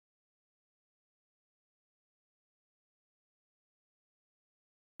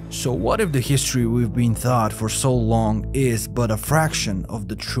So what if the history we've been taught for so long is but a fraction of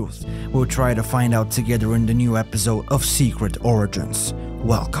the truth? We'll try to find out together in the new episode of Secret Origins.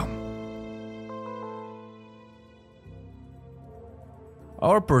 Welcome.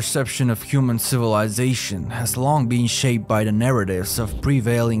 Our perception of human civilization has long been shaped by the narratives of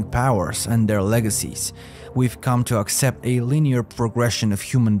prevailing powers and their legacies. We've come to accept a linear progression of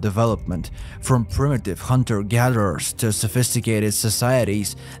human development, from primitive hunter-gatherers to sophisticated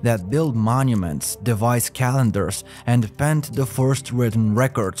societies that build monuments, devised calendars, and penned the first written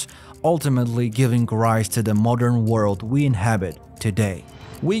records, ultimately giving rise to the modern world we inhabit today.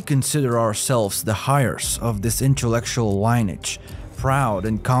 We consider ourselves the heirs of this intellectual lineage, proud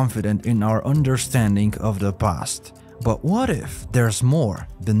and confident in our understanding of the past. But what if there's more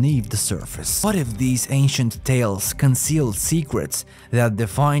beneath the surface? What if these ancient tales concealed secrets that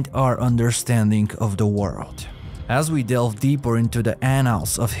defined our understanding of the world? As we delve deeper into the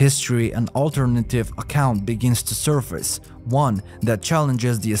annals of history, an alternative account begins to surface, one that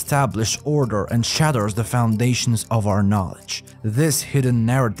challenges the established order and shatters the foundations of our knowledge. This hidden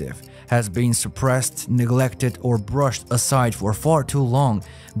narrative has been suppressed, neglected, or brushed aside for far too long,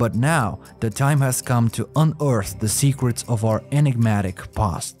 but now the time has come to unearth the secrets of our enigmatic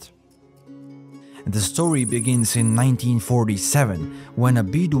past. The story begins in 1947 when a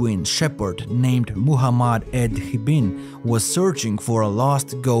Bedouin shepherd named Muhammad ed-Hibin was searching for a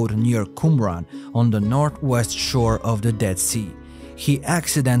lost goat near Qumran on the northwest shore of the Dead Sea. He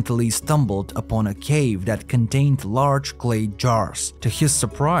accidentally stumbled upon a cave that contained large clay jars. To his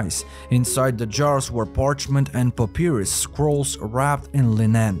surprise, inside the jars were parchment and papyrus scrolls wrapped in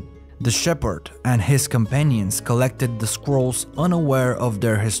linen. The shepherd and his companions collected the scrolls unaware of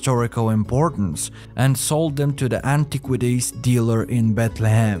their historical importance and sold them to the antiquities dealer in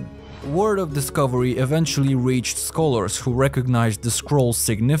Bethlehem. Word of discovery eventually reached scholars who recognized the scrolls'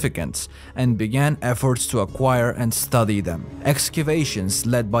 significance and began efforts to acquire and study them. Excavations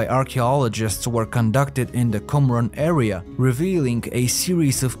led by archaeologists were conducted in the Qumran area, revealing a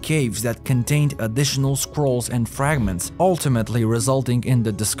series of caves that contained additional scrolls and fragments, ultimately resulting in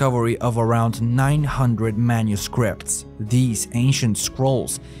the discovery of around 900 manuscripts. These ancient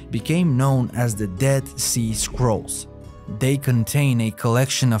scrolls became known as the Dead Sea Scrolls. They contain a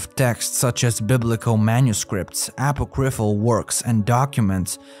collection of texts such as biblical manuscripts, apocryphal works, and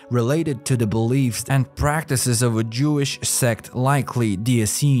documents related to the beliefs and practices of a Jewish sect, likely the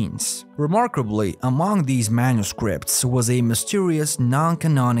Essenes. Remarkably, among these manuscripts was a mysterious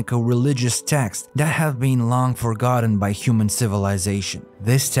non-canonical religious text that had been long forgotten by human civilization.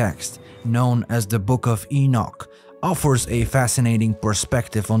 This text, known as the Book of Enoch, offers a fascinating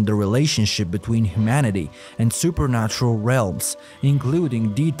perspective on the relationship between humanity and supernatural realms,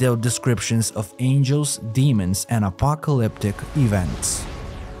 including detailed descriptions of angels, demons, and apocalyptic events.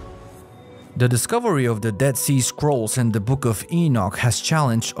 The discovery of the Dead Sea Scrolls and the Book of Enoch has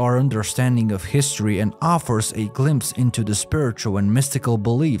challenged our understanding of history and offers a glimpse into the spiritual and mystical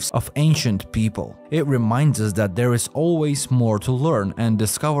beliefs of ancient people. It reminds us that there is always more to learn and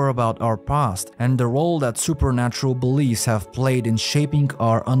discover about our past and the role that supernatural beliefs have played in shaping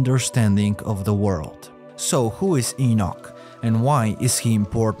our understanding of the world. So, who is Enoch, and why is he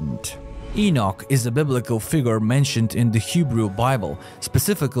important? Enoch is a biblical figure mentioned in the Hebrew Bible,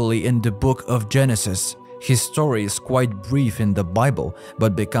 specifically in the Book of Genesis. His story is quite brief in the Bible,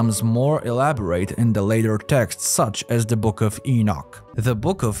 but becomes more elaborate in the later texts such as the Book of Enoch. The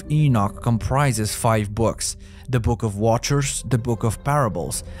Book of Enoch comprises 5 books: the Book of Watchers, the Book of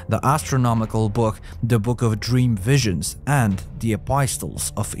Parables, the Astronomical Book, the Book of Dream Visions, and the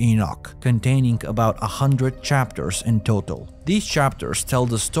Epistles of Enoch, containing about 100 chapters in total. These chapters tell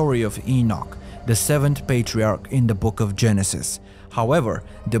the story of Enoch, the 7th patriarch in the Book of Genesis. However,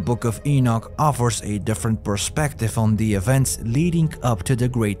 the Book of Enoch offers a different perspective on the events leading up to the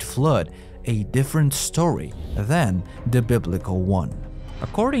Great Flood, a different story than the biblical one.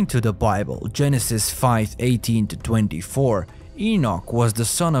 According to the Bible, Genesis 5:18-24, Enoch was the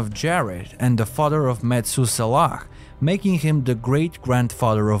son of Jared and the father of Methuselah, making him the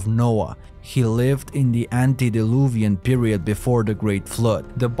great-grandfather of Noah. He lived in the antediluvian period before the Great Flood.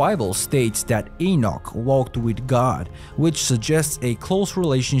 The Bible states that Enoch walked with God, which suggests a close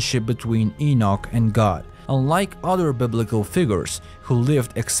relationship between Enoch and God. Unlike other biblical figures who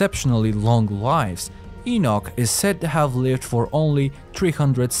lived exceptionally long lives, Enoch is said to have lived for only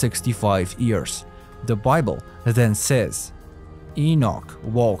 365 years. The Bible then says, Enoch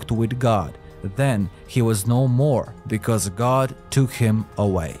walked with God, then he was no more because God took him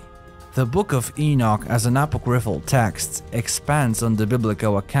away. The Book of Enoch as an apocryphal text expands on the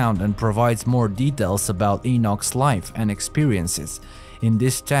biblical account and provides more details about Enoch's life and experiences. In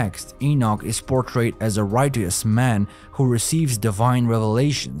this text, Enoch is portrayed as a righteous man who receives divine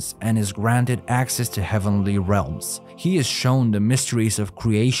revelations and is granted access to heavenly realms. He is shown the mysteries of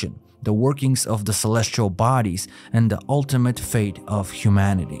creation, the workings of the celestial bodies, and the ultimate fate of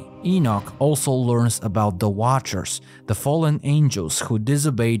humanity. Enoch also learns about the Watchers, the fallen angels who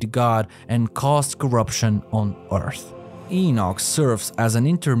disobeyed God and caused corruption on earth. Enoch serves as an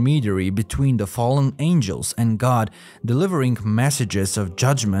intermediary between the fallen angels and God, delivering messages of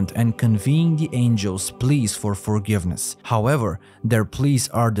judgment and conveying the angels' pleas for forgiveness. However, their pleas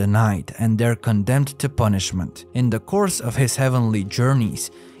are denied and they're condemned to punishment. In the course of his heavenly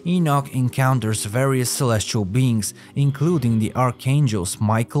journeys, Enoch encounters various celestial beings, including the archangels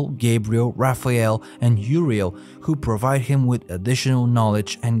Michael, Gabriel, Raphael, and Uriel, who provide him with additional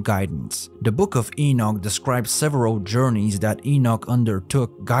knowledge and guidance. The Book of Enoch describes several journeys that Enoch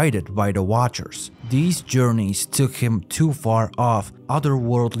undertook guided by the Watchers. These journeys took him too far off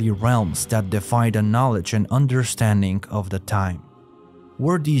otherworldly realms that defy the knowledge and understanding of the time.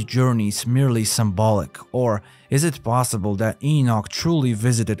 Were these journeys merely symbolic, or is it possible that Enoch truly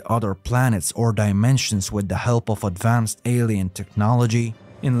visited other planets or dimensions with the help of advanced alien technology?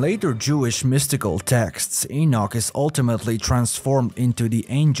 In later Jewish mystical texts, Enoch is ultimately transformed into the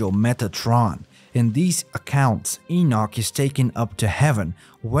angel Metatron. In these accounts, Enoch is taken up to heaven,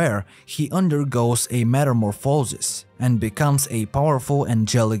 where he undergoes a metamorphosis and becomes a powerful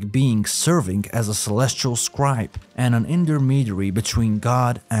angelic being serving as a celestial scribe and an intermediary between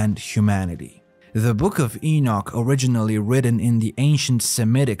God and humanity. The Book of Enoch, originally written in the ancient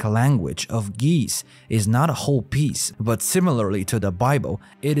Semitic language of Ge'ez, is not a whole piece, but similarly to the Bible,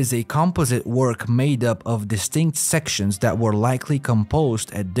 it is a composite work made up of distinct sections that were likely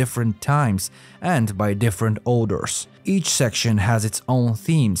composed at different times and by different authors. Each section has its own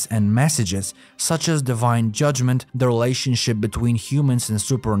themes and messages, such as divine judgment, the relationship between humans and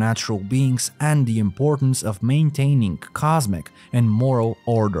supernatural beings, and the importance of maintaining cosmic and moral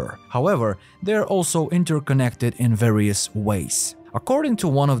order. However, they are also interconnected in various ways. According to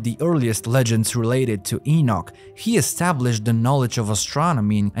one of the earliest legends related to Enoch, he established the knowledge of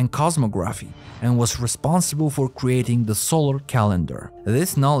astronomy and cosmography and was responsible for creating the solar calendar.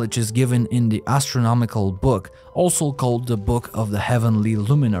 This knowledge is given in the astronomical book, also called the Book of the Heavenly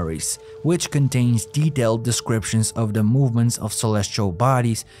Luminaries, which contains detailed descriptions of the movements of celestial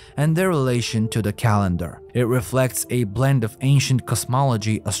bodies and their relation to the calendar. It reflects a blend of ancient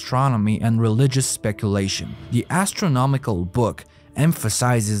cosmology, astronomy, and religious speculation. The astronomical book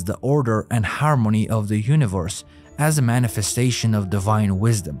emphasizes the order and harmony of the universe as a manifestation of divine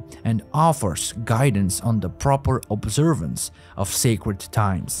wisdom and offers guidance on the proper observance of sacred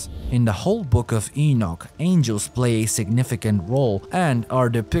times. In the whole Book of Enoch, angels play a significant role and are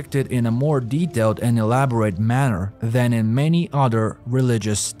depicted in a more detailed and elaborate manner than in many other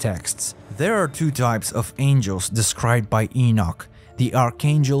religious texts. There are two types of angels described by Enoch: the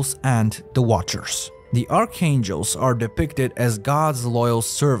archangels and the Watchers. The archangels are depicted as God's loyal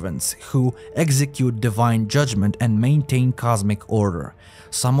servants who execute divine judgment and maintain cosmic order.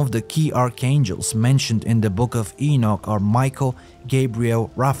 Some of the key archangels mentioned in the Book of Enoch are Michael, Gabriel,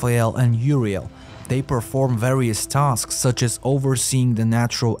 Raphael, and Uriel. They perform various tasks such as overseeing the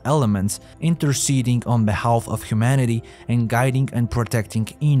natural elements, interceding on behalf of humanity, and guiding and protecting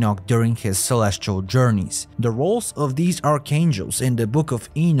Enoch during his celestial journeys. The roles of these archangels in the Book of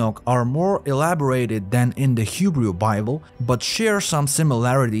Enoch are more elaborated than in the Hebrew Bible, but share some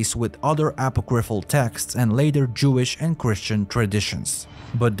similarities with other apocryphal texts and later Jewish and Christian traditions.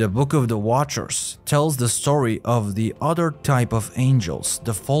 But the Book of the Watchers tells the story of the other type of angels,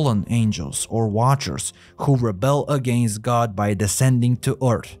 the fallen angels or Watchers, who rebel against God by descending to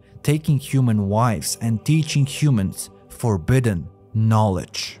earth, taking human wives and teaching humans forbidden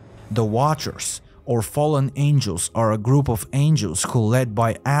knowledge. The Watchers or fallen angels are a group of angels who, led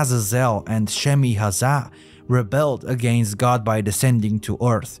by Azazel and Shemi-Hazah, rebelled against God by descending to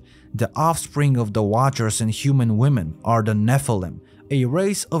earth. The offspring of the Watchers and human women are the Nephilim, a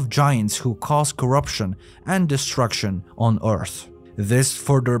race of giants who cause corruption and destruction on earth. This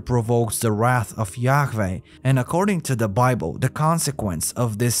further provokes the wrath of Yahweh, and according to the Bible, the consequence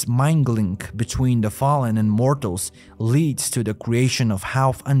of this mingling between the fallen and mortals leads to the creation of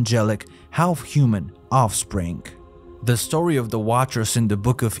half angelic, half human offspring. The story of the Watchers in the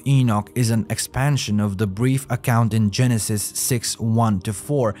Book of Enoch is an expansion of the brief account in Genesis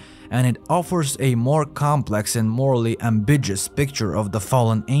 6:1-4, and it offers a more complex and morally ambiguous picture of the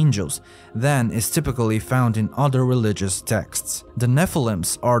fallen angels than is typically found in other religious texts. The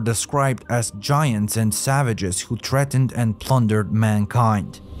Nephilims are described as giants and savages who threatened and plundered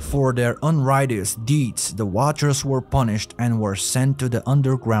mankind. For their unrighteous deeds, the Watchers were punished and were sent to the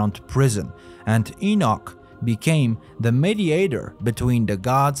underground prison, and Enoch became the mediator between the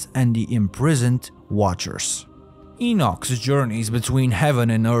gods and the imprisoned Watchers. Enoch's journeys between heaven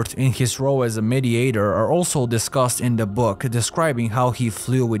and earth in his role as a mediator are also discussed in the book, describing how he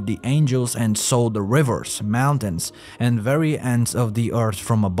flew with the angels and saw the rivers, mountains, and very ends of the earth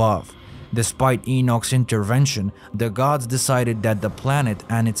from above. Despite Enoch's intervention, the gods decided that the planet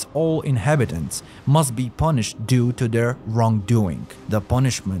and its all inhabitants must be punished due to their wrongdoing. The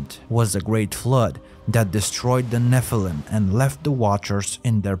punishment was a great flood that destroyed the Nephilim and left the Watchers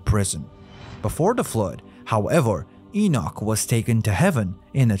in their prison. Before the flood, however, Enoch was taken to heaven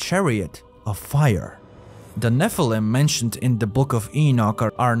in a chariot of fire. The Nephilim mentioned in the Book of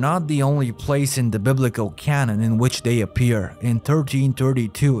Enoch are not the only place in the biblical canon in which they appear. In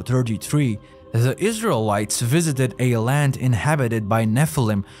 1332-33, the Israelites visited a land inhabited by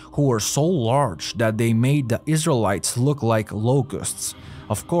Nephilim who were so large that they made the Israelites look like locusts.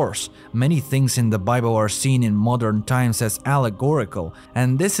 Of course, many things in the Bible are seen in modern times as allegorical,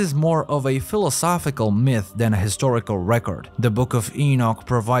 and this is more of a philosophical myth than a historical record. The Book of Enoch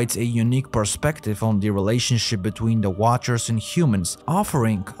provides a unique perspective on the relationship between the Watchers and humans,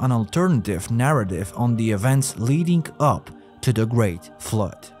 offering an alternative narrative on the events leading up to the Great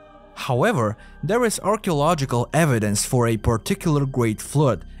Flood. However, there is archaeological evidence for a particular great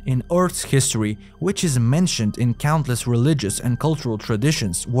flood in Earth's history which is mentioned in countless religious and cultural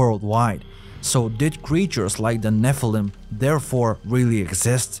traditions worldwide. So did creatures like the Nephilim therefore really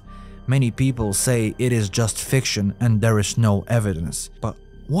exist? Many people say it is just fiction and there is no evidence. But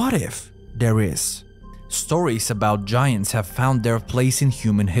what if there is? Stories about giants have found their place in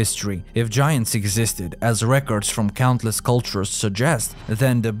human history. If giants existed, as records from countless cultures suggest,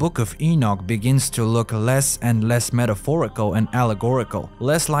 then the Book of Enoch begins to look less and less metaphorical and allegorical,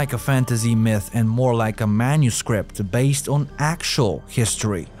 less like a fantasy myth and more like a manuscript based on actual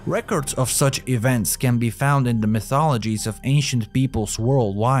history. Records of such events can be found in the mythologies of ancient peoples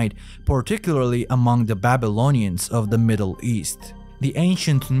worldwide, particularly among the Babylonians of the Middle East. The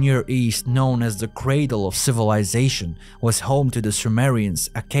ancient Near East, known as the cradle of civilization, was home to the Sumerians,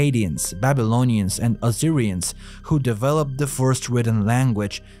 Akkadians, Babylonians, and Assyrians, who developed the first written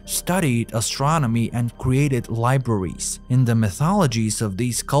language, studied astronomy, and created libraries. In the mythologies of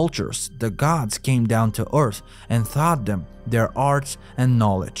these cultures, the gods came down to earth and taught them their arts and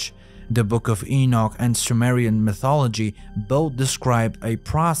knowledge. The Book of Enoch and Sumerian mythology both describe a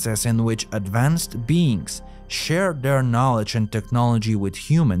process in which advanced beings shared their knowledge and technology with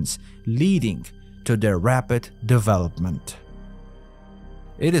humans, leading to their rapid development.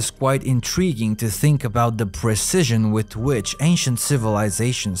 It is quite intriguing to think about the precision with which ancient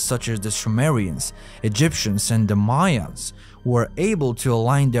civilizations such as the Sumerians, Egyptians, and the Mayans were able to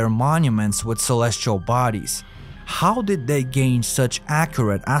align their monuments with celestial bodies. How did they gain such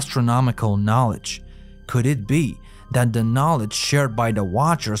accurate astronomical knowledge? Could it be that the knowledge shared by the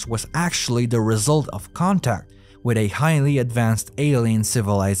Watchers was actually the result of contact with a highly advanced alien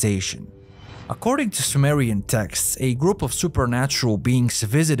civilization? According to Sumerian texts, a group of supernatural beings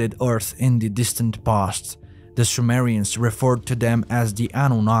visited Earth in the distant past. The Sumerians referred to them as the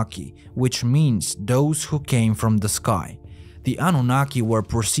Anunnaki, which means those who came from the sky. The Anunnaki were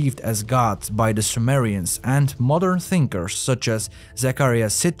perceived as gods by the Sumerians, and modern thinkers such as Zecharia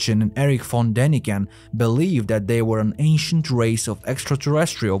Sitchin and Erich von Däniken believe that they were an ancient race of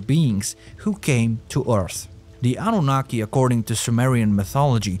extraterrestrial beings who came to Earth. The Anunnaki, according to Sumerian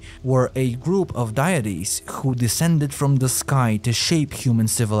mythology, were a group of deities who descended from the sky to shape human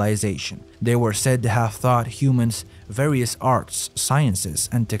civilization. They were said to have taught humans various arts, sciences,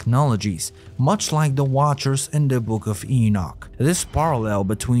 and technologies, much like the Watchers in the Book of Enoch. This parallel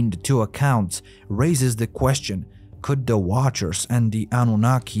between the two accounts raises the question, could the Watchers and the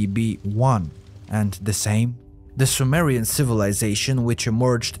Anunnaki be one and the same? The Sumerian civilization, which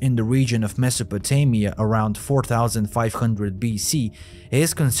emerged in the region of Mesopotamia around 4500 BC,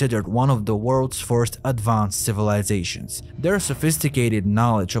 is considered one of the world's first advanced civilizations. Their sophisticated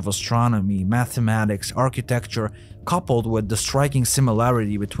knowledge of astronomy, mathematics, architecture, coupled with the striking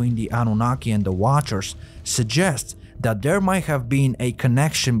similarity between the Anunnaki and the Watchers, suggests that there might have been a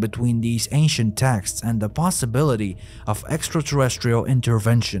connection between these ancient texts and the possibility of extraterrestrial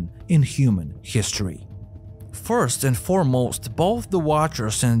intervention in human history. First and foremost, both the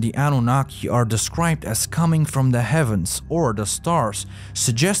Watchers and the Anunnaki are described as coming from the heavens or the stars,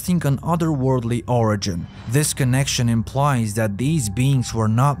 suggesting an otherworldly origin. This connection implies that these beings were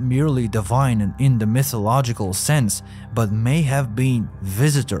not merely divine in the mythological sense, but may have been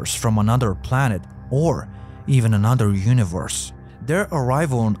visitors from another planet or even another universe. Their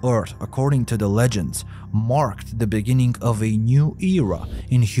arrival on Earth, according to the legends, marked the beginning of a new era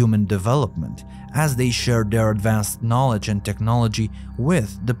in human development, as they shared their advanced knowledge and technology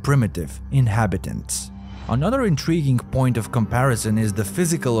with the primitive inhabitants. Another intriguing point of comparison is the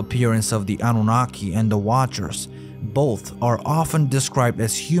physical appearance of the Anunnaki and the Watchers. Both are often described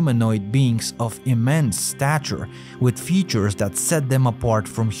as humanoid beings of immense stature, with features that set them apart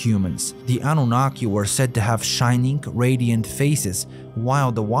from humans. The Anunnaki were said to have shining, radiant faces,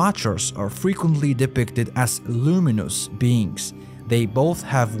 while the Watchers are frequently depicted as luminous beings. They both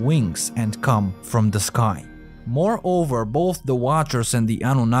have wings and come from the sky. Moreover, both the Watchers and the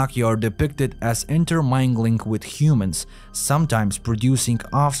Anunnaki are depicted as intermingling with humans, sometimes producing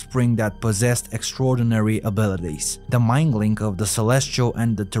offspring that possessed extraordinary abilities. The mingling of the celestial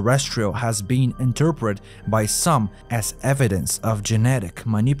and the terrestrial has been interpreted by some as evidence of genetic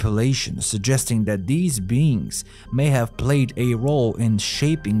manipulation, suggesting that these beings may have played a role in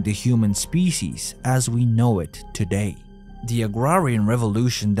shaping the human species as we know it today. The agrarian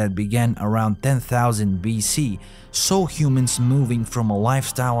revolution that began around 10,000 BC saw humans moving from a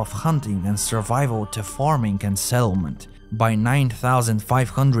lifestyle of hunting and survival to farming and settlement. By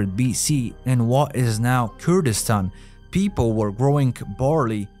 9500 BC, in what is now Kurdistan, people were growing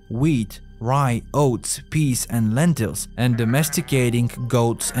barley, wheat, rye, oats, peas and lentils, and domesticating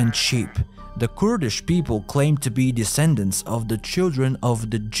goats and sheep. The Kurdish people claimed to be descendants of the children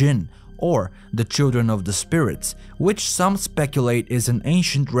of the jinn, or the children of the spirits, which some speculate is an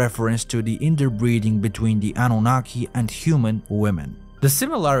ancient reference to the interbreeding between the Anunnaki and human women. The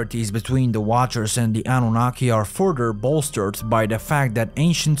similarities between the Watchers and the Anunnaki are further bolstered by the fact that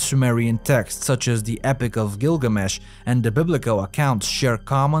ancient Sumerian texts such as the Epic of Gilgamesh and the biblical accounts share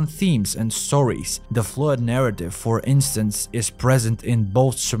common themes and stories. The flood narrative, for instance, is present in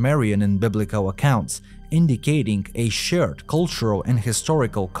both Sumerian and biblical accounts, indicating a shared cultural and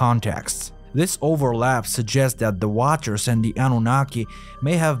historical context. This overlap suggests that the Watchers and the Anunnaki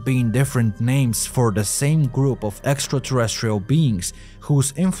may have been different names for the same group of extraterrestrial beings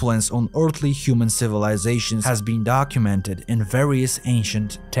whose influence on earthly human civilizations has been documented in various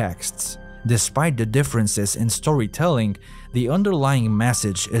ancient texts. Despite the differences in storytelling, the underlying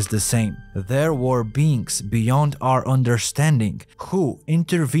message is the same. There were beings beyond our understanding who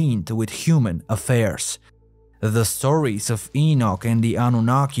intervened with human affairs. The stories of Enoch and the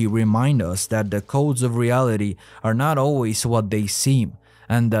Anunnaki remind us that the codes of reality are not always what they seem,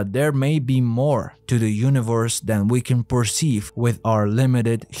 and that there may be more to the universe than we can perceive with our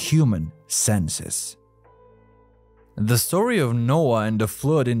limited human senses. The story of Noah and the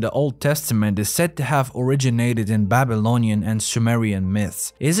flood in the Old Testament is said to have originated in Babylonian and Sumerian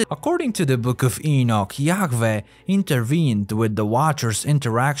myths. According to the Book of Enoch, Yahweh intervened with the Watchers'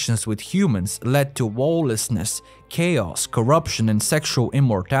 interactions with humans led to lawlessness, chaos, corruption, and sexual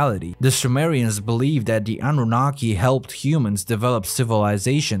immortality. The Sumerians believed that the Anunnaki helped humans develop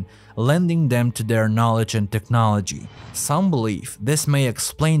civilization, lending them to their knowledge and technology. Some believe this may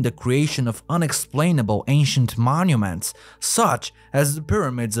explain the creation of unexplainable ancient monuments, such as the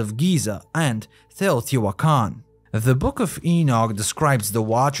pyramids of Giza and Teotihuacan. The Book of Enoch describes the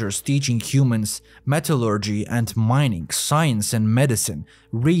Watchers teaching humans metallurgy and mining, science and medicine,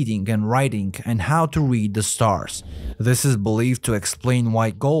 reading and writing, and how to read the stars. This is believed to explain why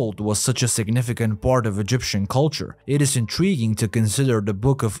gold was such a significant part of Egyptian culture. It is intriguing to consider the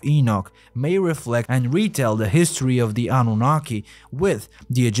Book of Enoch may reflect and retell the history of the Anunnaki, with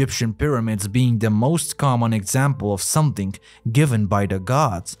the Egyptian pyramids being the most common example of something given by the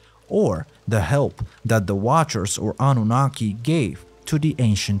gods, or the help that the Watchers or Anunnaki gave to the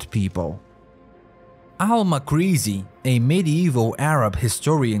ancient people. Al-Makrizi, a medieval Arab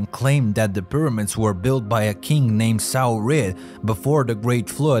historian, claimed that the pyramids were built by a king named Saurid before the Great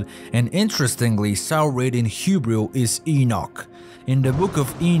Flood, and interestingly, Saurid in Hebrew is Enoch. In the Book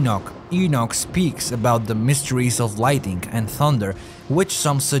of Enoch, Enoch speaks about the mysteries of lightning and thunder, which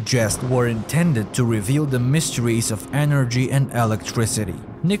some suggest were intended to reveal the mysteries of energy and electricity.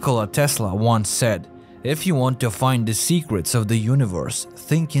 Nikola Tesla once said, "If you want to find the secrets of the universe,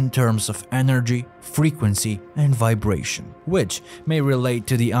 think in terms of energy, frequency, and vibration," which may relate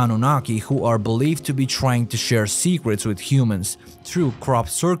to the Anunnaki, who are believed to be trying to share secrets with humans through crop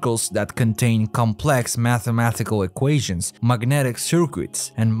circles that contain complex mathematical equations, magnetic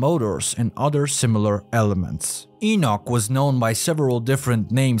circuits, and motors and other similar elements. Enoch was known by several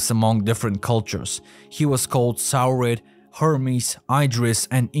different names among different cultures. He was called Saurid, Hermes, Idris,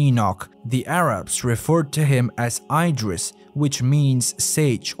 and Enoch. The Arabs referred to him as Idris, which means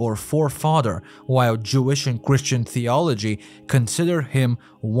sage or forefather, while Jewish and Christian theology consider him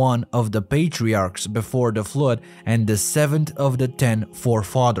one of the patriarchs before the flood and the seventh of the 10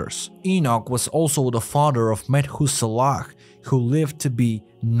 forefathers. Enoch was also the father of Methuselah, who lived to be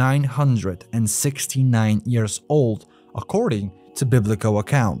 969 years old, according to biblical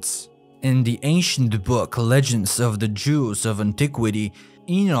accounts. In the ancient book Legends of the Jews of Antiquity,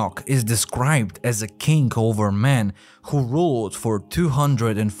 Enoch is described as a king over men who ruled for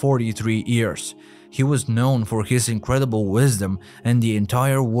 243 years. He was known for his incredible wisdom, and the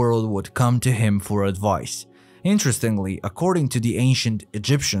entire world would come to him for advice. Interestingly, according to the ancient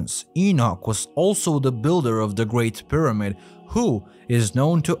Egyptians, Enoch was also the builder of the Great Pyramid, who is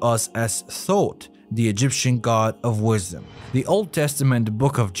known to us as Thoth, the Egyptian god of wisdom. The Old Testament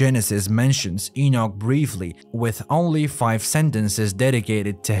book of Genesis mentions Enoch briefly, with only 5 sentences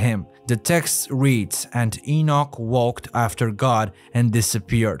dedicated to him. The text reads, "And Enoch walked after God and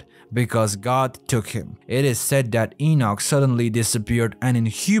disappeared, because God took him." It is said that Enoch suddenly disappeared, and in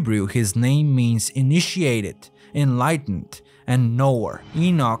Hebrew his name means initiated, enlightened, and knower.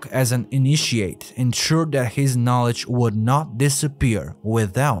 Enoch, as an initiate, ensured that his knowledge would not disappear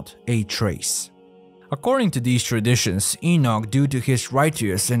without a trace. According to these traditions, Enoch, due to his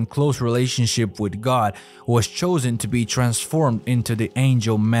righteous and close relationship with God, was chosen to be transformed into the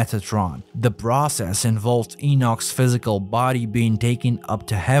angel Metatron. The process involved Enoch's physical body being taken up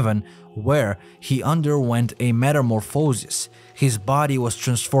to heaven, where he underwent a metamorphosis. His body was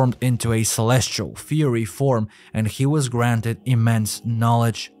transformed into a celestial, fiery form, and he was granted immense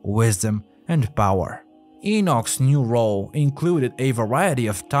knowledge, wisdom, and power. Enoch's new role included a variety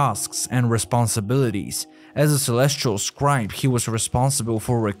of tasks and responsibilities. As a celestial scribe, he was responsible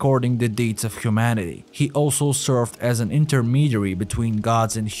for recording the deeds of humanity. He also served as an intermediary between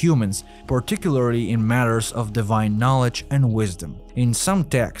gods and humans, particularly in matters of divine knowledge and wisdom. In some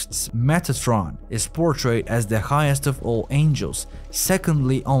texts, Metatron is portrayed as the highest of all angels,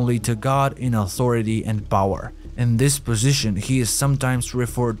 secondly only to God in authority and power. In this position, he is sometimes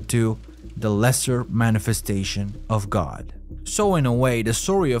referred to the lesser manifestation of God. So in a way, the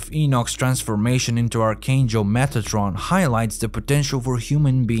story of Enoch's transformation into Archangel Metatron highlights the potential for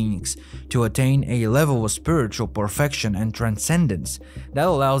human beings to attain a level of spiritual perfection and transcendence that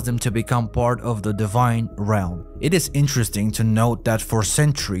allows them to become part of the divine realm. It is interesting to note that for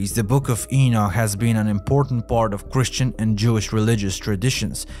centuries, the Book of Enoch has been an important part of Christian and Jewish religious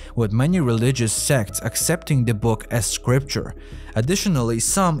traditions, with many religious sects accepting the book as scripture. Additionally,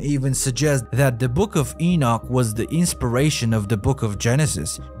 some even suggest that the Book of Enoch was the inspiration of the Book of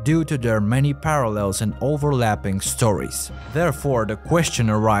Genesis due to their many parallels and overlapping stories. Therefore, the question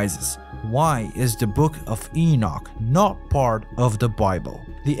arises, why is the Book of Enoch not part of the Bible?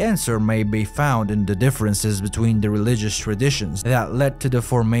 The answer may be found in the differences between the religious traditions that led to the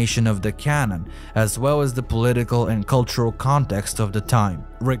formation of the canon, as well as the political and cultural context of the time.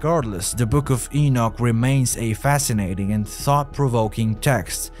 Regardless, the Book of Enoch remains a fascinating and thought-provoking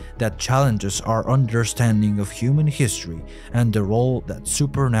text that challenges our understanding of human history and the role that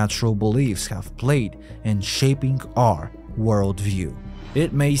supernatural beliefs have played in shaping our worldview.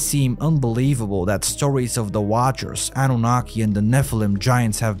 It may seem unbelievable that stories of the Watchers, Anunnaki, and the Nephilim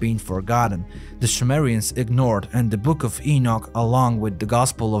giants have been forgotten, the Sumerians ignored, and the Book of Enoch, along with the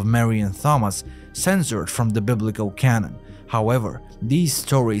Gospel of Mary and Thomas, censored from the biblical canon. However, these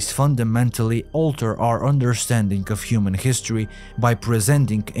stories fundamentally alter our understanding of human history by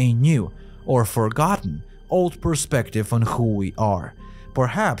presenting a new, or forgotten, old perspective on who we are.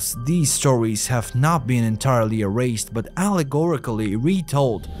 Perhaps these stories have not been entirely erased but allegorically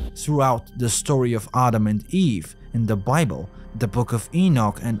retold throughout the story of Adam and Eve in the Bible, the Book of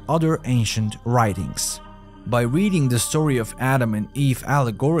Enoch, and other ancient writings. By reading the story of Adam and Eve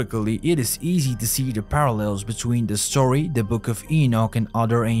allegorically, it is easy to see the parallels between the story, the Book of Enoch, and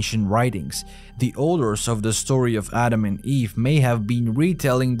other ancient writings. The authors of the story of Adam and Eve may have been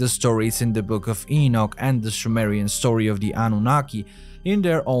retelling the stories in the Book of Enoch and the Sumerian story of the Anunnaki in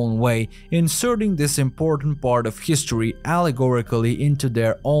their own way, inserting this important part of history allegorically into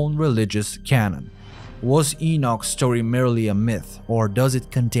their own religious canon. Was Enoch's story merely a myth, or does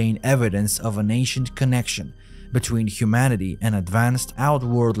it contain evidence of an ancient connection between humanity and advanced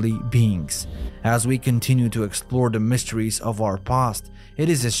outworldly beings? As we continue to explore the mysteries of our past, it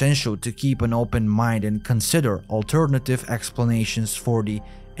is essential to keep an open mind and consider alternative explanations for the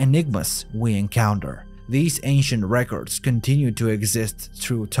enigmas we encounter. These ancient records continue to exist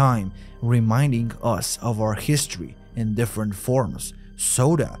through time, reminding us of our history in different forms,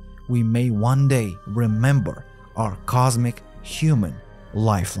 so that we may one day remember our cosmic human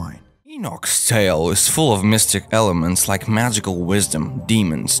lifeline. Enoch's tale is full of mystic elements like magical wisdom,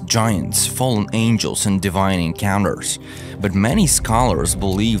 demons, giants, fallen angels, and divine encounters. But many scholars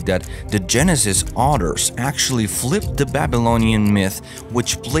believe that the Genesis authors actually flipped the Babylonian myth,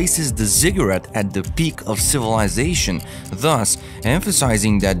 which places the ziggurat at the peak of civilization, thus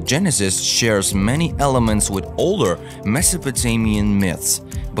emphasizing that Genesis shares many elements with older Mesopotamian myths.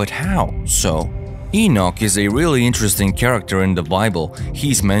 But how so? Enoch is a really interesting character in the Bible.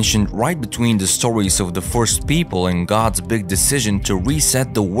 He's mentioned right between the stories of the first people and God's big decision to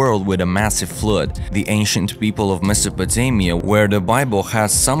reset the world with a massive flood. The ancient people of Mesopotamia, where the Bible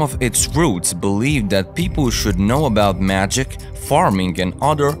has some of its roots, believed that people should know about magic, farming, and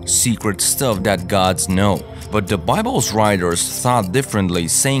other secret stuff that gods know. But the Bible's writers thought differently,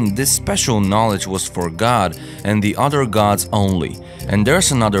 saying this special knowledge was for God and the other gods only. And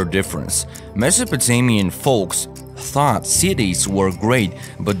there's another difference. Mesopotamian folks thought cities were great,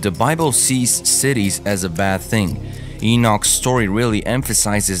 but the Bible sees cities as a bad thing. Enoch's story really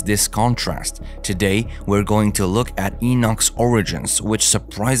emphasizes this contrast. Today, we're going to look at Enoch's origins, which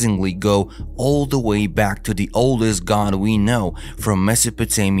surprisingly go all the way back to the oldest god we know from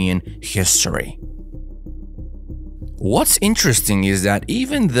Mesopotamian history. What's interesting is that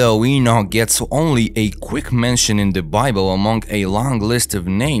even though Enoch gets only a quick mention in the Bible among a long list of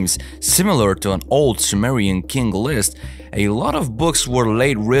names similar to an old Sumerian king list, a lot of books were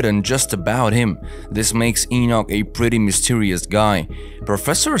later written just about him. This makes Enoch a pretty mysterious guy.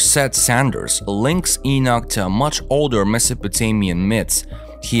 Professor Seth Sanders links Enoch to much older Mesopotamian myths.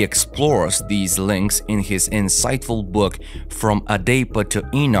 He explores these links in his insightful book From Adapa to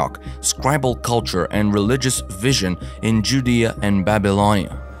Enoch, Scribal Culture and Religious Vision in Judea and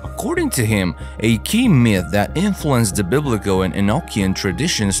Babylonia. According to him, a key myth that influenced the biblical and Enochian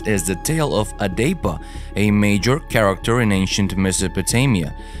traditions is the tale of Adapa, a major character in ancient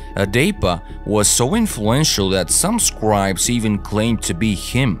Mesopotamia. Adapa was so influential that some scribes even claimed to be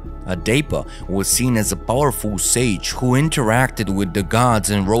him. Adapa was seen as a powerful sage who interacted with the gods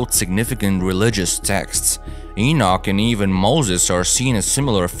and wrote significant religious texts. Enoch and even Moses are seen as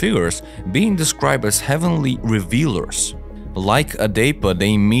similar figures, being described as heavenly revealers. Like Adapa,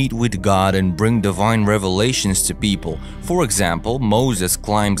 they meet with God and bring divine revelations to people. For example, Moses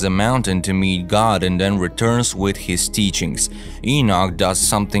climbs a mountain to meet God and then returns with his teachings. Enoch does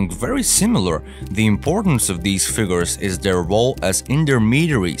something very similar. The importance of these figures is their role as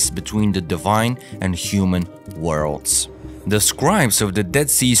intermediaries between the divine and human worlds. The scribes of the Dead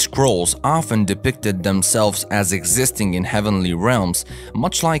Sea Scrolls often depicted themselves as existing in heavenly realms,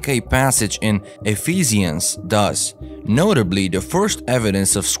 much like a passage in Ephesians does. Notably, the first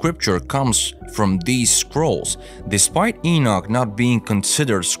evidence of scripture comes from these scrolls. Despite Enoch not being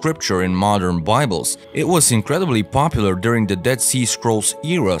considered scripture in modern Bibles, it was incredibly popular during the Dead Sea Scrolls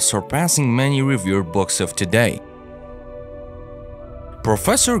era, surpassing many revered books of today.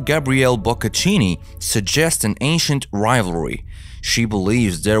 Professor Gabrielle Boccaccini suggests an ancient rivalry. She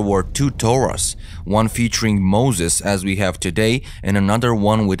believes there were two Torahs, one featuring Moses as we have today and another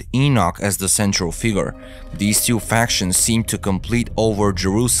one with Enoch as the central figure. These two factions seem to compete over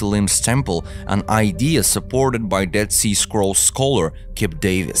Jerusalem's temple, an idea supported by Dead Sea Scrolls scholar Kip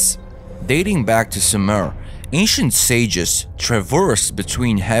Davis. Dating back to Sumer, ancient sages traversed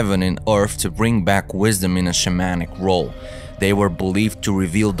between heaven and earth to bring back wisdom in a shamanic role. They were believed to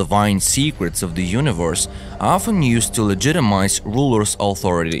reveal divine secrets of the universe, often used to legitimize rulers'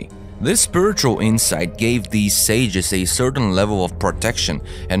 authority. This spiritual insight gave these sages a certain level of protection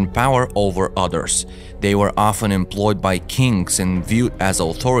and power over others. They were often employed by kings and viewed as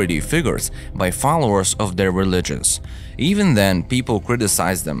authority figures by followers of their religions. Even then, people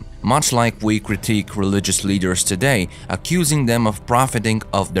criticized them, much like we critique religious leaders today, accusing them of profiting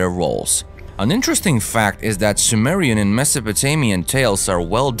of their roles. An interesting fact is that Sumerian and Mesopotamian tales are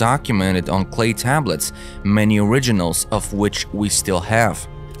well documented on clay tablets, many originals of which we still have.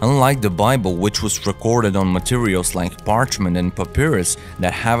 Unlike the Bible, which was recorded on materials like parchment and papyrus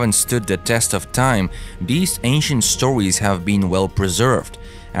that haven't stood the test of time, these ancient stories have been well preserved.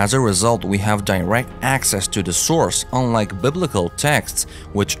 As a result, we have direct access to the source, unlike biblical texts,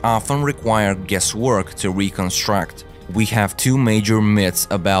 which often require guesswork to reconstruct. We have two major myths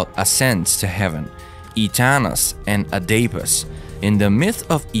about ascents to heaven, Etanas and Adapus. In the myth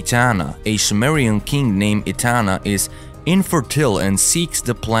of Etana, a Sumerian king named Etana is infertile and seeks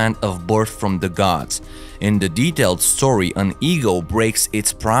the plant of birth from the gods. In the detailed story, an eagle breaks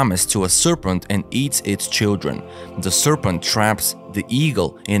its promise to a serpent and eats its children. The serpent traps the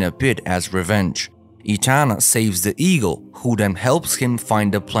eagle in a pit as revenge. Etana saves the eagle, who then helps him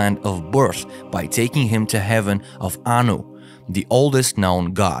find the plant of birth by taking him to heaven of Anu, the oldest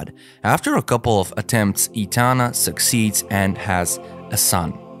known god. After a couple of attempts, Etana succeeds and has a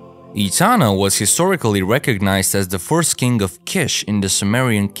son. Etana was historically recognized as the first king of Kish in the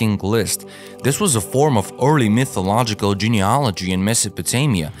Sumerian king list. This was a form of early mythological genealogy in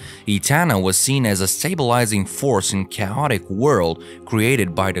Mesopotamia. Etana was seen as a stabilizing force in chaotic world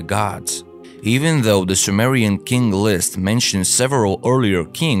created by the gods. Even though the Sumerian king list mentions several earlier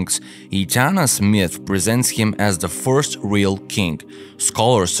kings, Etana's myth presents him as the first real king.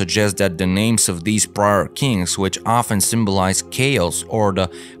 Scholars suggest that the names of these prior kings, which often symbolize chaos or the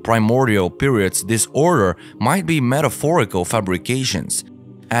primordial period's disorder, might be metaphorical fabrications.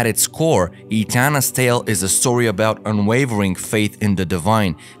 At its core, Etana's tale is a story about unwavering faith in the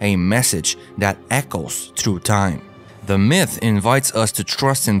divine, a message that echoes through time. The myth invites us to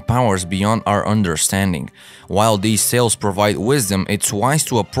trust in powers beyond our understanding. While these tales provide wisdom, it's wise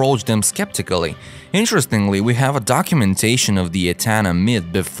to approach them skeptically. Interestingly, we have a documentation of the Etana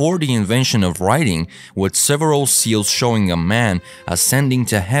myth before the invention of writing, with several seals showing a man ascending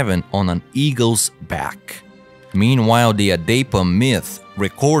to heaven on an eagle's back. Meanwhile, the Adapa myth,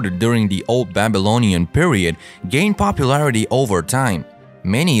 recorded during the Old Babylonian period, gained popularity over time.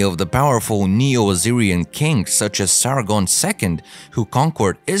 Many of the powerful Neo-Assyrian kings, such as Sargon II, who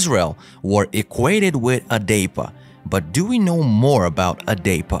conquered Israel, were equated with Adapa. But do we know more about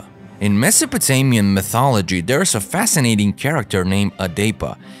Adapa? In Mesopotamian mythology, there's a fascinating character named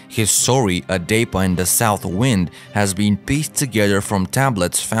Adapa. His story, Adapa and the South Wind, has been pieced together from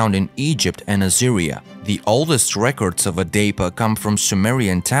tablets found in Egypt and Assyria. The oldest records of Adapa come from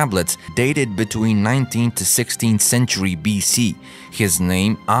Sumerian tablets dated between 19th to 16th century BC. His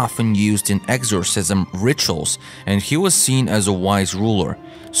name often used in exorcism rituals, and he was seen as a wise ruler.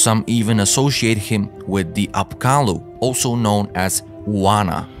 Some even associate him with the Apkallu, also known as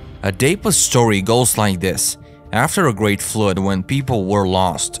Wana. Adapa's story goes like this. After a great flood, when people were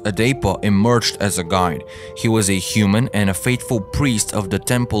lost, Adapa emerged as a guide. He was a human and a faithful priest of the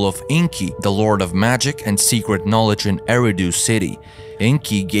temple of Enki, the lord of magic and secret knowledge in Eridu city.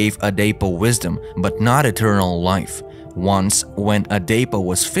 Enki gave Adapa wisdom, but not eternal life. Once, when Adapa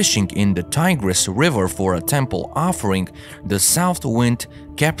was fishing in the Tigris River for a temple offering, the south wind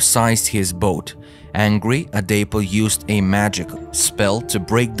capsized his boat. Angry, Adapa used a magic spell to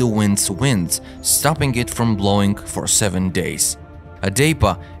break the wind's winds, stopping it from blowing for 7 days.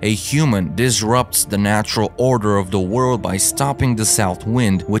 Adapa, a human, disrupts the natural order of the world by stopping the south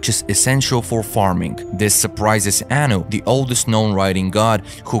wind, which is essential for farming. This surprises Anu, the oldest known writing god,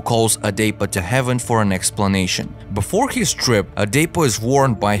 who calls Adapa to heaven for an explanation. Before his trip, Adapa is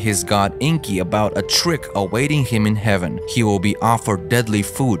warned by his god Enki about a trick awaiting him in heaven. He will be offered deadly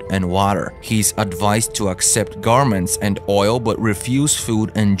food and water. He is advised to accept garments and oil but refuse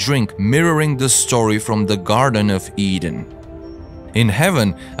food and drink, mirroring the story from the Garden of Eden. In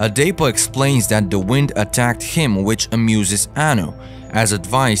heaven, Adapa explains that the wind attacked him, which amuses Anu. As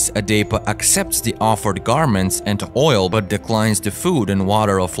advised, Adapa accepts the offered garments and oil but declines the food and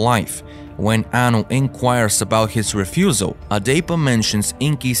water of life. When Anu inquires about his refusal, Adapa mentions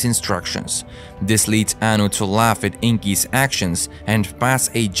Enki's instructions. This leads Anu to laugh at Enki's actions and pass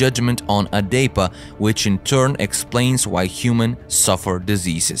a judgment on Adapa, which in turn explains why humans suffer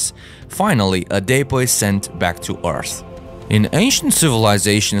diseases. Finally, Adapa is sent back to Earth. In ancient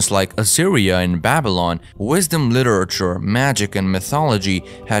civilizations like Assyria and Babylon, wisdom literature, magic, and mythology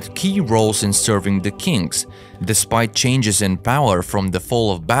had key roles in serving the kings. Despite changes in power from the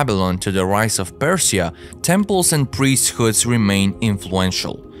fall of Babylon to the rise of Persia, temples and priesthoods remain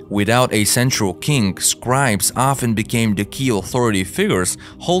influential. Without a central king, scribes often became the key authority figures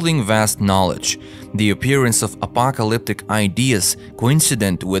holding vast knowledge. The appearance of apocalyptic ideas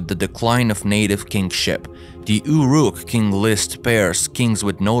coincident with the decline of native kingship. The Uruk king list pairs kings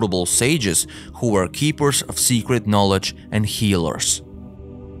with notable sages who were keepers of secret knowledge and healers.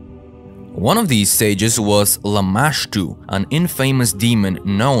 One of these sages was Lamashtu, an infamous demon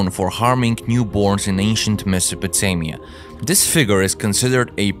known for harming newborns in ancient Mesopotamia. This figure is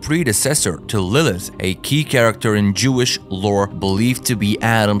considered a predecessor to Lilith, a key character in Jewish lore believed to be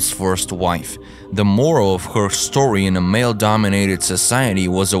Adam's first wife. The moral of her story in a male-dominated society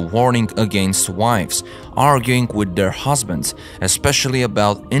was a warning against wives arguing with their husbands, especially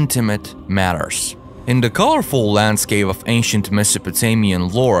about intimate matters. In the colorful landscape of ancient Mesopotamian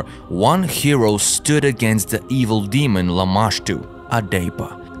lore, one hero stood against the evil demon Lamashtu,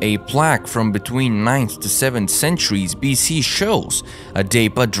 Adapa. A plaque from between 9th to 7th centuries BC shows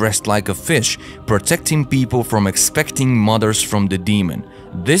Adapa dressed like a fish, protecting people from expecting mothers from the demon.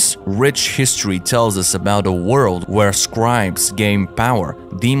 This rich history tells us about a world where scribes gained power,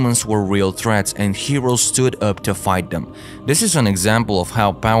 demons were real threats, and heroes stood up to fight them. This is an example of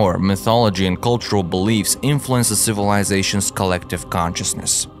how power, mythology, and cultural beliefs influence a civilization's collective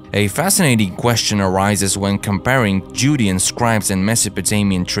consciousness. A fascinating question arises when comparing Judean scribes and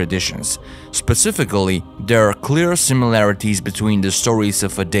Mesopotamian traditions. Specifically, there are clear similarities between the stories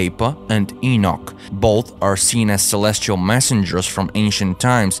of Adapa and Enoch. Both are seen as celestial messengers from ancient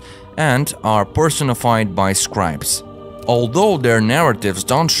times and are personified by scribes. Although their narratives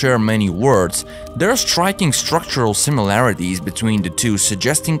don't share many words, there are striking structural similarities between the two,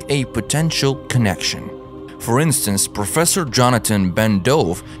 suggesting a potential connection. For instance, Professor Jonathan Ben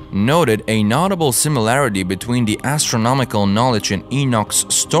Dove noted a notable similarity between the astronomical knowledge in Enoch's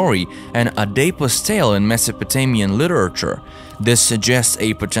story and Adapa's tale in Mesopotamian literature. This suggests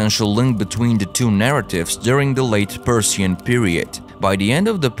a potential link between the two narratives during the late Persian period. By the end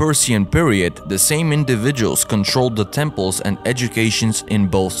of the Persian period, the same individuals controlled the temples and educations in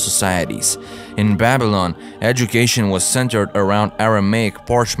both societies. In Babylon, education was centered around Aramaic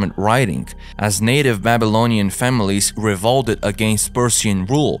parchment writing. As native Babylonian families revolted against Persian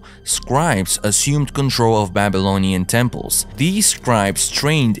rule, scribes assumed control of Babylonian temples. These scribes,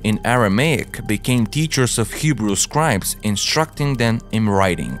 trained in Aramaic, became teachers of Hebrew scribes, instructing them in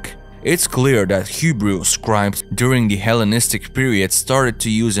writing. It's clear that Hebrew scribes during the Hellenistic period started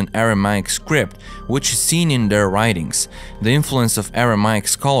to use an Aramaic script, which is seen in their writings. The influence of Aramaic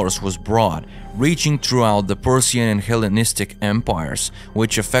scholars was broad, reaching throughout the Persian and Hellenistic empires,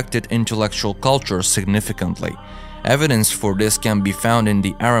 which affected intellectual culture significantly. Evidence for this can be found in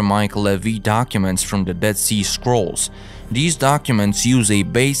the Aramaic Levi documents from the Dead Sea Scrolls. These documents use a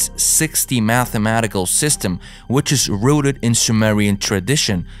base 60 mathematical system which is rooted in Sumerian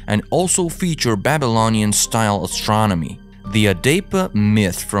tradition and also feature Babylonian-style astronomy. The Adapa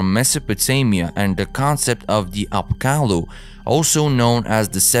myth from Mesopotamia and the concept of the Apkallu, also known as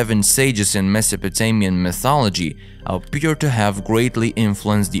the Seven Sages in Mesopotamian mythology, appear to have greatly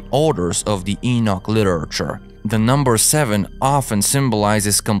influenced the authors of the Enoch literature. The number 7 often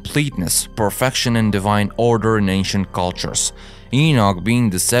symbolizes completeness, perfection, and divine order in ancient cultures. Enoch being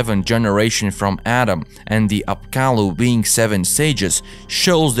the 7th generation from Adam and the Apkallu being 7 sages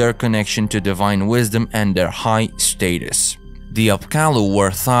shows their connection to divine wisdom and their high status. The Apkallu were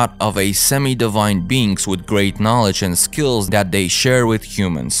thought of as semi-divine beings with great knowledge and skills that they share with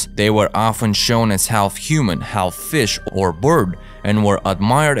humans. They were often shown as half human, half fish or bird, and were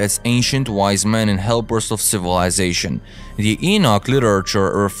admired as ancient wise men and helpers of civilization. The Enoch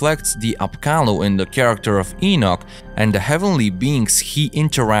literature reflects the Apkallu in the character of Enoch and the heavenly beings he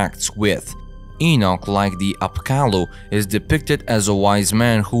interacts with. Enoch, like the Apkallu, is depicted as a wise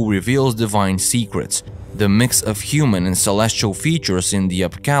man who reveals divine secrets. The mix of human and celestial features in the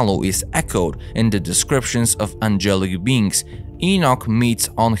Apkallu is echoed in the descriptions of angelic beings Enoch meets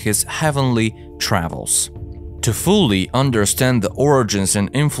on his heavenly travels. To fully understand the origins and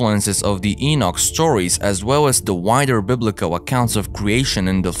influences of the Enoch stories as well as the wider biblical accounts of creation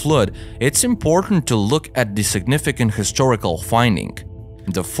and the flood, it's important to look at the significant historical finding.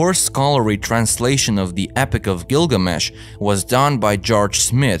 The first scholarly translation of the Epic of Gilgamesh was done by George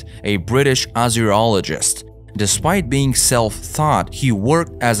Smith, a British Assyriologist. Despite being self-taught, he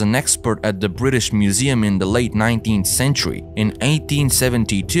worked as an expert at the British Museum in the late 19th century. In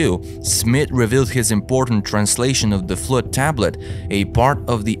 1872, Smith revealed his important translation of the Flood Tablet, a part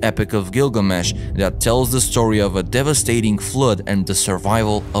of the Epic of Gilgamesh that tells the story of a devastating flood and the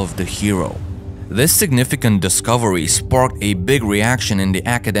survival of the hero. This significant discovery sparked a big reaction in the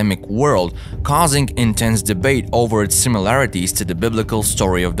academic world, causing intense debate over its similarities to the biblical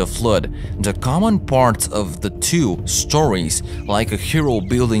story of the flood. The common parts of the two stories, like a hero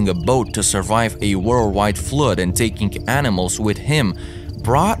building a boat to survive a worldwide flood and taking animals with him,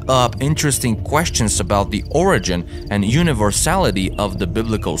 brought up interesting questions about the origin and universality of the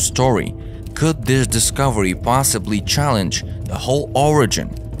biblical story. Could this discovery possibly challenge the whole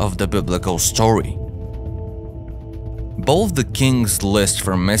origin of the biblical story? Both the King's List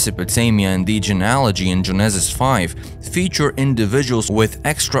from Mesopotamia and the genealogy in Genesis 5 feature individuals with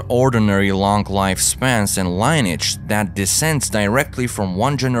extraordinary long lifespans and lineage that descends directly from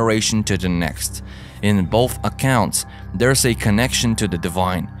one generation to the next. In both accounts, there's a connection to the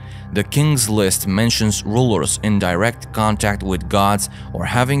divine. The King's List mentions rulers in direct contact with gods or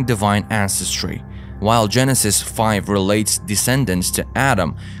having divine ancestry, while Genesis 5 relates descendants to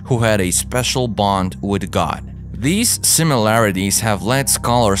Adam who had a special bond with God. These similarities have led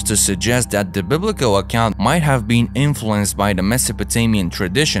scholars to suggest that the biblical account might have been influenced by the Mesopotamian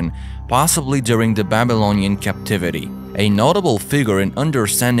tradition, possibly during the Babylonian captivity. A notable figure in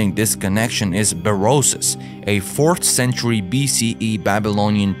understanding this connection is Berosus, a 4th century BCE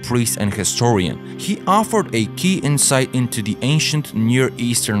Babylonian priest and historian. He offered a key insight into the ancient Near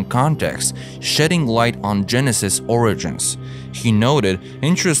Eastern context, shedding light on Genesis' origins. He noted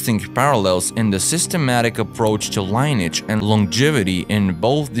interesting parallels in the systematic approach to lineage and longevity in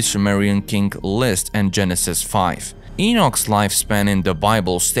both the Sumerian king list and Genesis 5. Enoch's lifespan in the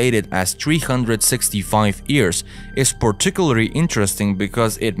Bible, stated as 365 years, is particularly interesting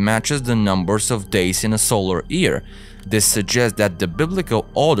because it matches the numbers of days in a solar year. This suggests that the biblical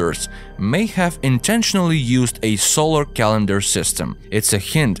authors may have intentionally used a solar calendar system. It's a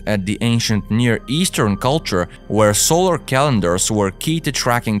hint at the ancient Near Eastern culture, where solar calendars were key to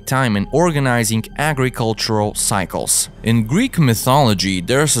tracking time and organizing agricultural cycles. In Greek mythology,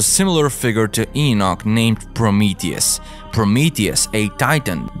 there's a similar figure to Enoch named Prometheus. Prometheus, a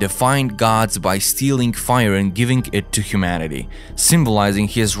titan, defied gods by stealing fire and giving it to humanity, symbolizing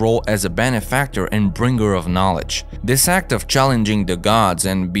his role as a benefactor and bringer of knowledge. This act of challenging the gods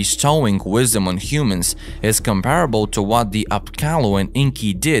and bestowing wisdom on humans is comparable to what the Apkallu and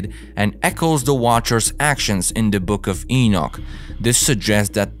Enki did and echoes the Watcher's actions in the Book of Enoch. This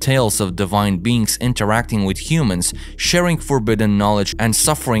suggests that tales of divine beings interacting with humans, sharing forbidden knowledge, and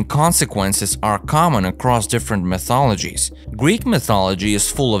suffering consequences are common across different mythologies. Greek mythology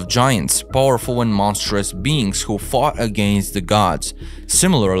is full of giants, powerful and monstrous beings who fought against the gods.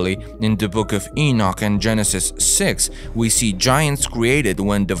 Similarly, in the Book of Enoch and Genesis 6, we see giants created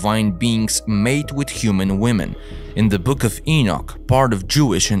when divine beings mate with human women. In the Book of Enoch, part of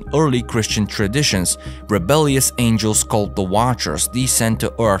Jewish and early Christian traditions, rebellious angels called the Watchers descend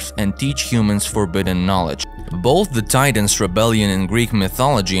to earth and teach humans forbidden knowledge. Both the Titans' rebellion in Greek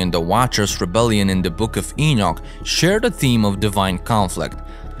mythology and the Watchers' rebellion in the Book of Enoch share the theme of divine conflict.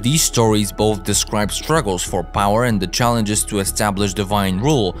 These stories both describe struggles for power and the challenges to establish divine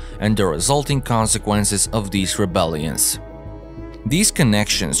rule and the resulting consequences of these rebellions. These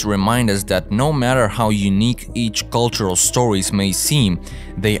connections remind us that no matter how unique each cultural stories may seem,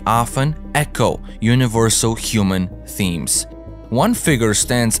 they often echo universal human themes. One figure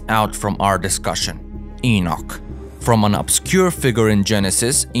stands out from our discussion: Enoch. From an obscure figure in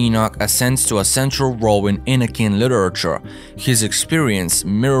Genesis, Enoch ascends to a central role in Enochian literature, his experience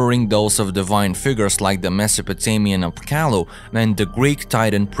mirroring those of divine figures like the Mesopotamian Apkallu and the Greek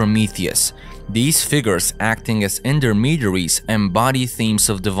titan Prometheus. These figures, acting as intermediaries, embody themes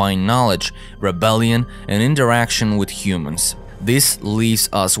of divine knowledge, rebellion, and interaction with humans. This leaves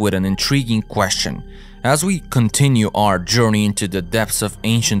us with an intriguing question. As we continue our journey into the depths of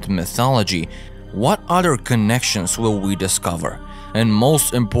ancient mythology, what other connections will we discover? And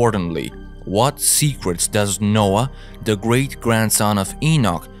most importantly, what secrets does Noah, the great-grandson of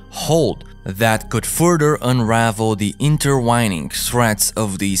Enoch, hold that could further unravel the intertwining threads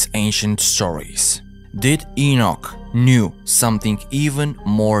of these ancient stories? Did Enoch knew something even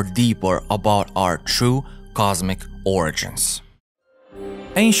more deeper about our true cosmic origins?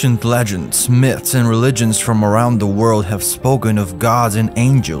 Ancient legends, myths, and religions from around the world have spoken of gods and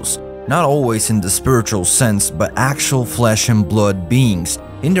angels, not always in the spiritual sense, but actual flesh and blood beings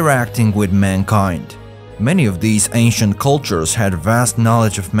interacting with mankind. Many of these ancient cultures had vast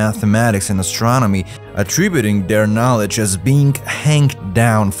knowledge of mathematics and astronomy, attributing their knowledge as being handed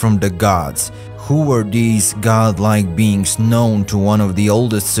down from the gods. Who were these godlike beings known to one of the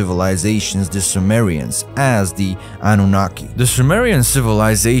oldest civilizations, the Sumerians, as the Anunnaki? The Sumerian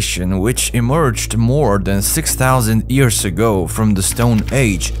civilization, which emerged more than 6,000 years ago from the Stone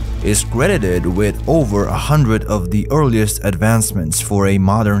Age, is credited with over 100 of the earliest advancements for a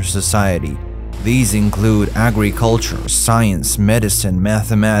modern society. These include agriculture, science, medicine,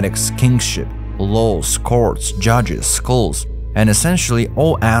 mathematics, kingship, laws, courts, judges, schools, and essentially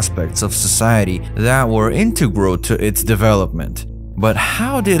all aspects of society that were integral to its development. But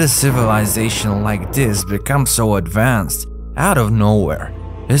how did a civilization like this become so advanced out of nowhere?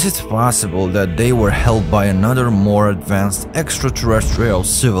 Is it possible that they were helped by another more advanced extraterrestrial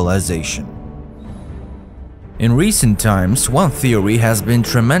civilization? In recent times, one theory has been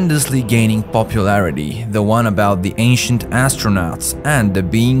tremendously gaining popularity, the one about the ancient astronauts and the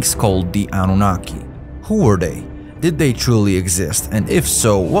beings called the Anunnaki. Who were they? Did they truly exist, and if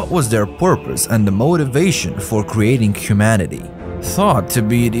so, what was their purpose and the motivation for creating humanity? Thought to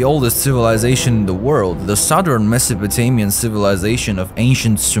be the oldest civilization in the world, the southern Mesopotamian civilization of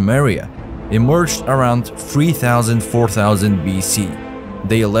ancient Sumeria emerged around 3000–4000 BC.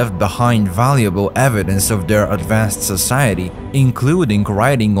 They left behind valuable evidence of their advanced society, including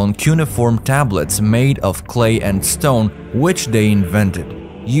writing on cuneiform tablets made of clay and stone, which they invented.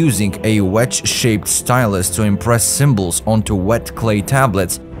 Using a wedge-shaped stylus to impress symbols onto wet clay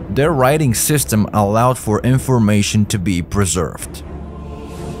tablets, their writing system allowed for information to be preserved.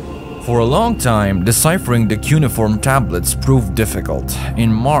 For a long time, deciphering the cuneiform tablets proved difficult.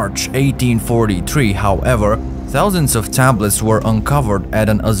 In March 1843, however, thousands of tablets were uncovered at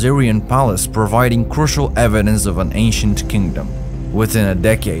an Assyrian palace, providing crucial evidence of an ancient kingdom. Within a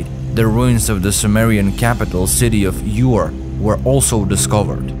decade, the ruins of the Sumerian capital city of Ur were also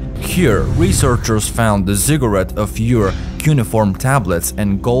discovered. Here, researchers found the ziggurat of Ur, cuneiform tablets,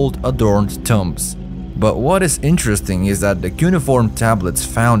 and gold-adorned tombs. But what is interesting is that the cuneiform tablets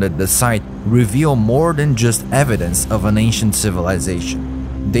found at the site reveal more than just evidence of an ancient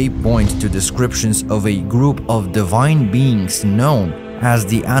civilization. They point to descriptions of a group of divine beings known as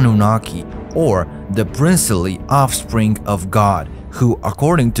the Anunnaki, or the princely offspring of God, who,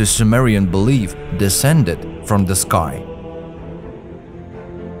 according to Sumerian belief, descended from the sky.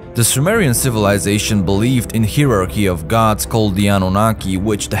 The Sumerian civilization believed in hierarchy of gods called the Anunnaki,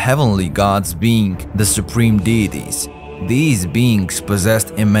 which the heavenly gods being the supreme deities. These beings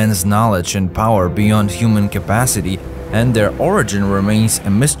possessed immense knowledge and power beyond human capacity, and their origin remains a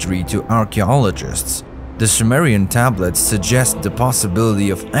mystery to archaeologists. The Sumerian tablets suggest the possibility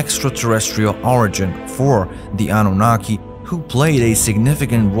of extraterrestrial origin for the Anunnaki, who played a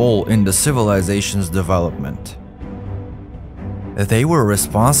significant role in the civilization's development. They were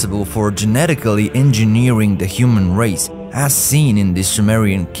responsible for genetically engineering the human race, as seen in the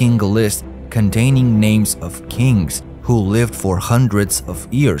Sumerian king list containing names of kings who lived for hundreds of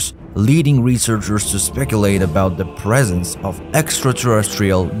years, leading researchers to speculate about the presence of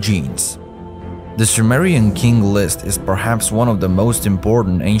extraterrestrial genes. The Sumerian king list is perhaps one of the most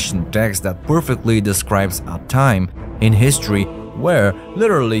important ancient texts that perfectly describes a time in history where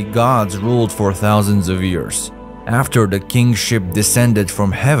literally gods ruled for thousands of years. After the kingship descended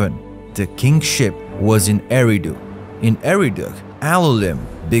from heaven, the kingship was in Eridu. In Eridu, Alulim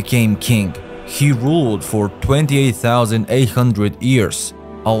became king. He ruled for 28,800 years.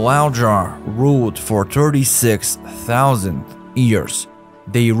 Alaujar ruled for 36,000 years.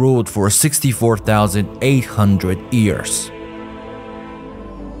 They ruled for 64,800 years.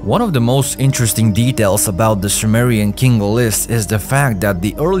 One of the most interesting details about the Sumerian king list is the fact that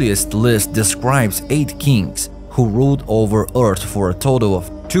the earliest list describes 8 kings who ruled over Earth for a total of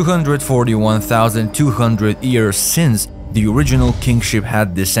 241,200 years since the original kingship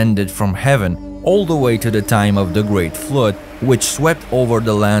had descended from heaven all the way to the time of the Great Flood, which swept over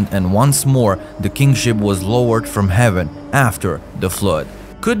the land, and once more the kingship was lowered from heaven after the flood.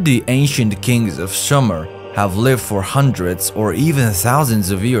 Could the ancient kings of Sumer have lived for hundreds or even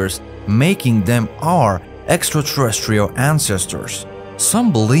thousands of years, making them our extraterrestrial ancestors?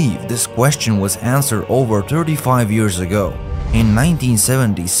 Some believe this question was answered over 35 years ago. In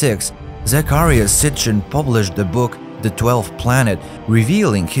 1976, Zecharia Sitchin published the book The 12th Planet,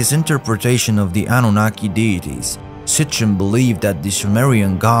 revealing his interpretation of the Anunnaki deities. Sitchin believed that the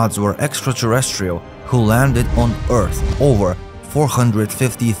Sumerian gods were extraterrestrial who landed on Earth over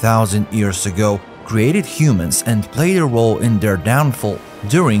 450,000 years ago, created humans, and played a role in their downfall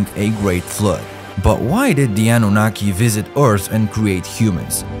during a great flood. But why did the Anunnaki visit Earth and create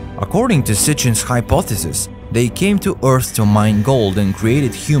humans? According to Sitchin's hypothesis, they came to Earth to mine gold and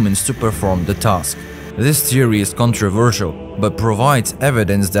created humans to perform the task. This theory is controversial, but provides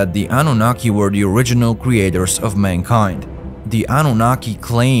evidence that the Anunnaki were the original creators of mankind. The Anunnaki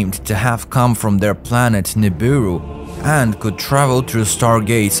claimed to have come from their planet Nibiru and could travel through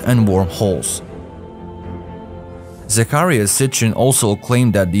stargates and wormholes. Zecharia Sitchin also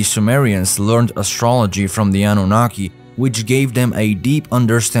claimed that the Sumerians learned astrology from the Anunnaki, which gave them a deep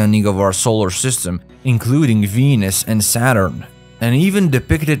understanding of our solar system, including Venus and Saturn, and even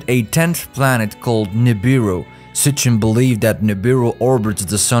depicted a 10th planet called Nibiru. Sitchin believed that Nibiru orbits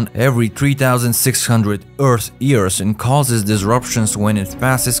the Sun every 3,600 Earth years and causes disruptions when it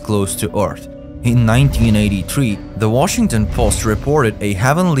passes close to Earth. In 1983, the Washington Post reported a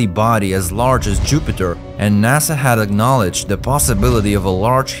heavenly body as large as Jupiter, and NASA had acknowledged the possibility of a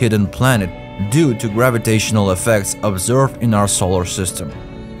large hidden planet due to gravitational effects observed in our solar system.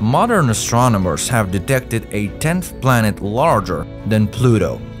 Modern astronomers have detected a 10th planet larger than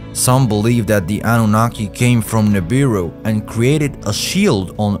Pluto. Some believe that the Anunnaki came from Nibiru and created a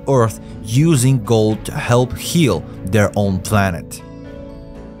shield on Earth using gold to help heal their own planet.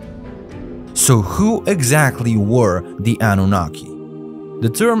 So who exactly were the Anunnaki? The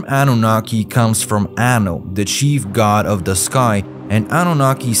term Anunnaki comes from Anu, the chief god of the sky, and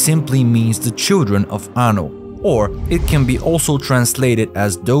Anunnaki simply means the children of Anu, or it can be also translated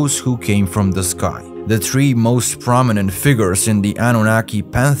as those who came from the sky. The three most prominent figures in the Anunnaki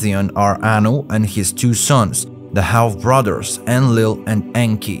pantheon are Anu and his two sons, the half-brothers Enlil and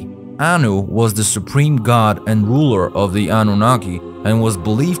Enki. Anu was the supreme god and ruler of the Anunnaki and was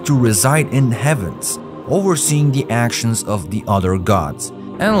believed to reside in heavens, overseeing the actions of the other gods.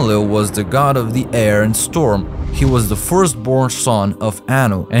 Enlil was the god of the air and storm. He was the firstborn son of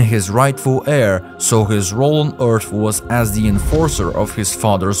Anu and his rightful heir, so his role on Earth was as the enforcer of his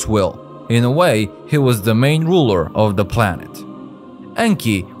father's will. In a way, he was the main ruler of the planet.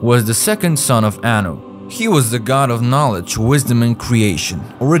 Enki was the second son of Anu. He was the god of knowledge, wisdom and creation.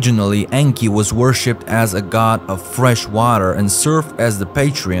 Originally, Enki was worshipped as a god of fresh water and served as the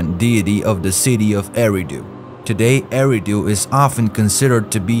patron deity of the city of Eridu. Today, Eridu is often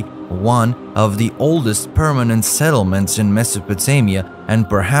considered to be one of the oldest permanent settlements in Mesopotamia and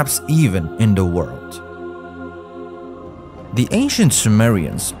perhaps even in the world. The ancient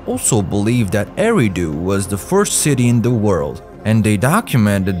Sumerians also believed that Eridu was the first city in the world, and they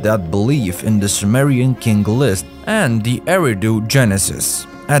documented that belief in the Sumerian king list and the Eridu Genesis.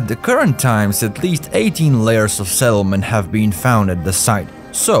 At the current times, at least 18 layers of settlement have been found at the site,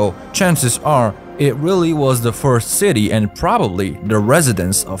 so chances are it really was the first city and probably the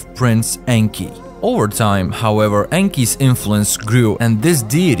residence of Prince Enki. Over time, however, Enki's influence grew and this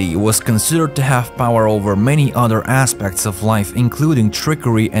deity was considered to have power over many other aspects of life, including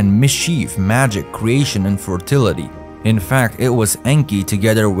trickery and mischief, magic, creation and fertility. In fact, it was Enki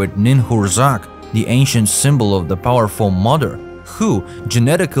together with Ninhursag, the ancient symbol of the powerful mother, who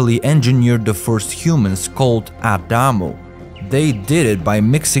genetically engineered the first humans called Adamu. They did it by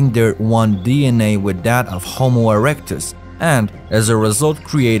mixing their one DNA with that of Homo erectus and, as a result,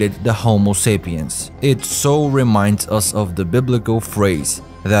 created the Homo sapiens. It so reminds us of the biblical phrase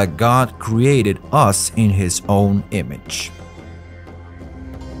that God created us in His own image.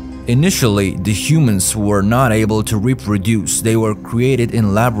 Initially, the humans were not able to reproduce. They were created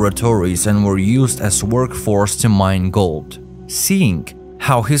in laboratories and were used as workforce to mine gold. Seeing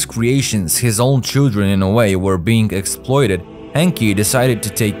how his creations, his own children in a way, were being exploited, Enki decided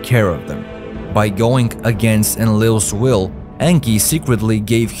to take care of them. By going against Enlil's will, Enki secretly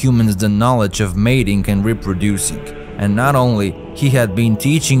gave humans the knowledge of mating and reproducing, and not only, he had been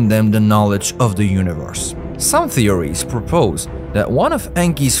teaching them the knowledge of the universe. Some theories propose that one of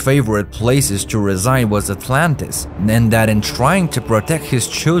Enki's favorite places to reside was Atlantis, and that in trying to protect his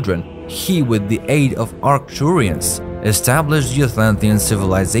children, he, with the aid of Arcturians, established the Atlantean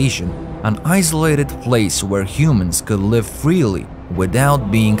civilization, an isolated place where humans could live freely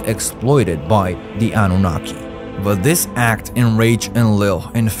without being exploited by the Anunnaki. But this act enraged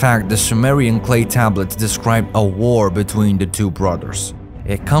Enlil. In fact, the Sumerian clay tablets describe a war between the two brothers.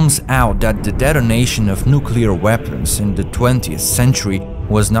 It comes out that the detonation of nuclear weapons in the 20th century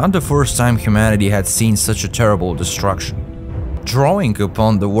was not the first time humanity had seen such a terrible destruction. Drawing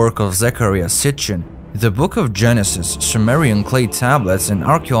upon the work of Zechariah Sitchin, the Book of Genesis, Sumerian clay tablets and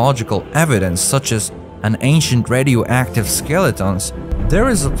archaeological evidence such as an ancient radioactive skeletons, there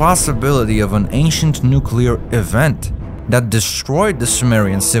is a possibility of an ancient nuclear event that destroyed the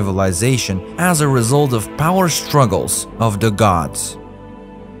Sumerian civilization as a result of power struggles of the gods.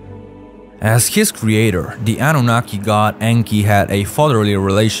 As his creator, the Anunnaki god Enki had a fatherly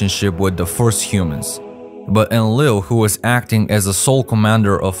relationship with the first humans. But Enlil, who was acting as the sole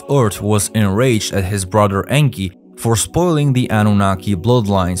commander of Earth, was enraged at his brother Enki for spoiling the Anunnaki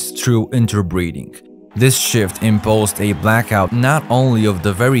bloodlines through interbreeding. This shift imposed a blackout not only of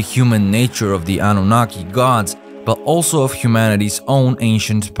the very human nature of the Anunnaki gods, but also of humanity's own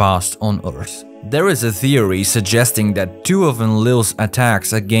ancient past on Earth. There is a theory suggesting that two of Enlil's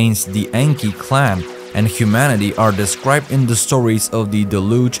attacks against the Enki clan and humanity are described in the stories of the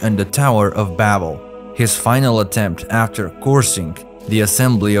Deluge and the Tower of Babel. His final attempt after cursing the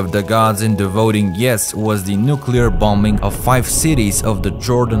assembly of the gods into voting yes was the nuclear bombing of 5 cities of the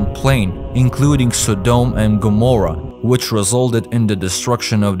Jordan Plain, including Sodom and Gomorrah, which resulted in the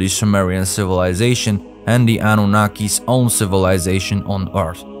destruction of the Sumerian civilization and the Anunnaki's own civilization on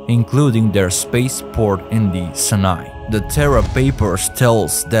Earth, including their spaceport in the Sinai. The Terra Papers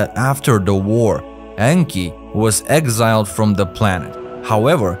tells that after the war, Enki was exiled from the planet.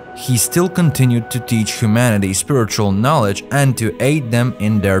 However, he still continued to teach humanity spiritual knowledge and to aid them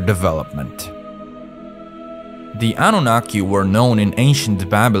in their development. The Anunnaki were known in ancient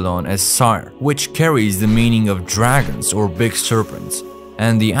Babylon as Sire, which carries the meaning of dragons or big serpents,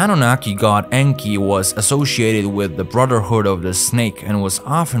 and the Anunnaki god Enki was associated with the Brotherhood of the Snake and was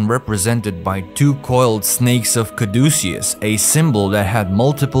often represented by 2 coiled snakes of Caduceus, a symbol that had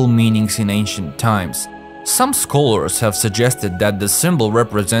multiple meanings in ancient times. Some scholars have suggested that the symbol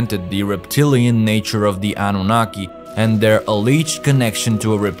represented the reptilian nature of the Anunnaki and their alleged connection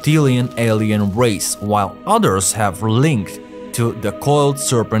to a reptilian alien race, while others have linked to the coiled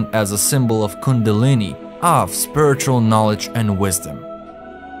serpent as a symbol of Kundalini, of spiritual knowledge and wisdom.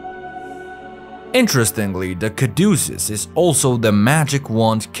 Interestingly, the caduceus is also the magic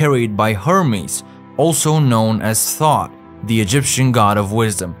wand carried by Hermes, also known as Thoth, the Egyptian god of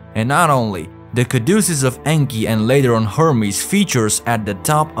wisdom. And not only, the caduceus of Enki and later on Hermes features at the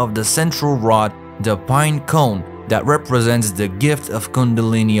top of the central rod the pine cone that represents the gift of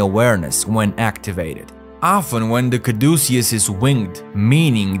Kundalini awareness when activated. Often when the caduceus is winged,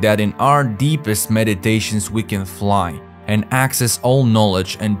 meaning that in our deepest meditations we can fly and access all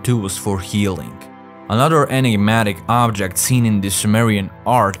knowledge and tools for healing. Another enigmatic object seen in the Sumerian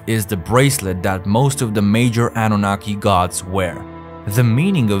art is the bracelet that most of the major Anunnaki gods wear. The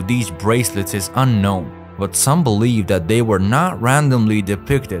meaning of these bracelets is unknown, but some believe that they were not randomly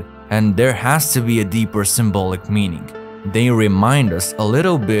depicted and there has to be a deeper symbolic meaning. They remind us a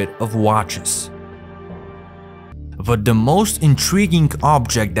little bit of watches. But the most intriguing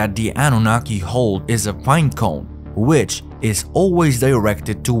object that the Anunnaki hold is a pine cone, which is always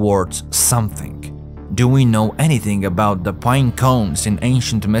directed towards something. Do we know anything about the pine cones in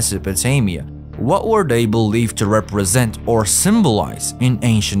ancient Mesopotamia? What were they believed to represent or symbolize in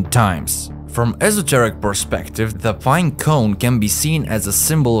ancient times? From esoteric perspective, the pine cone can be seen as a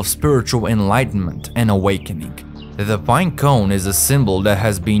symbol of spiritual enlightenment and awakening. The pine cone is a symbol that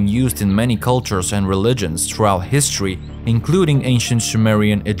has been used in many cultures and religions throughout history, including ancient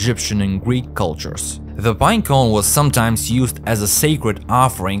Sumerian, Egyptian, and Greek cultures. The pine cone was sometimes used as a sacred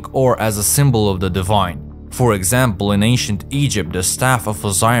offering or as a symbol of the divine. For example, in ancient Egypt, the staff of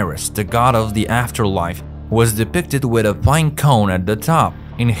Osiris, the god of the afterlife, was depicted with a pine cone at the top.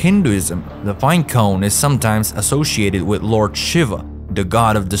 In Hinduism, the pine cone is sometimes associated with Lord Shiva, the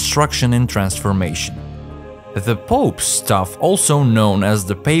god of destruction and transformation. The Pope's staff, also known as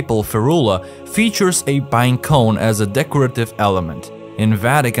the papal ferula, features a pine cone as a decorative element. In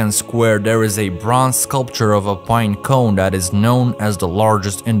Vatican Square, there is a bronze sculpture of a pine cone that is known as the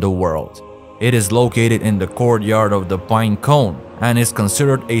largest in the world. It is located in the courtyard of the pine cone and is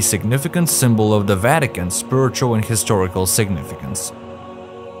considered a significant symbol of the Vatican's spiritual and historical significance.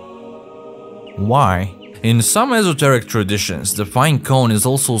 Why? In some esoteric traditions, the pine cone is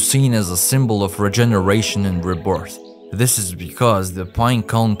also seen as a symbol of regeneration and rebirth. This is because the pine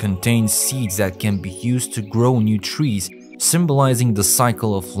cone contains seeds that can be used to grow new trees, symbolizing the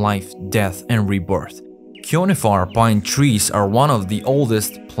cycle of life, death, and rebirth. Conifer pine trees are one of the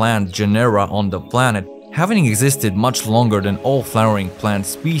oldest plant genera on the planet, having existed much longer than all flowering plant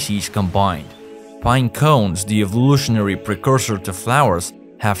species combined. Pine cones, the evolutionary precursor to flowers,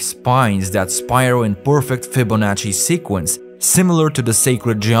 have spines that spiral in perfect Fibonacci sequence, similar to the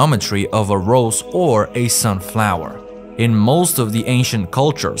sacred geometry of a rose or a sunflower. In most of the ancient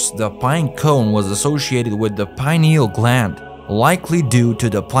cultures, the pine cone was associated with the pineal gland, likely due to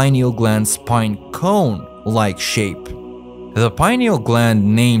the pineal gland's pine cone-like shape. The pineal gland,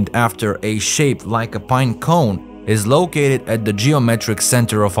 named after a shape like a pine cone, is located at the geometric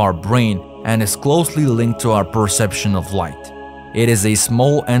center of our brain and is closely linked to our perception of light. It is a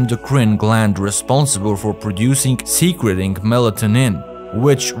small endocrine gland responsible for secreting melatonin,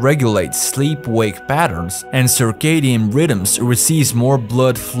 which regulates sleep-wake patterns, and circadian rhythms, receives more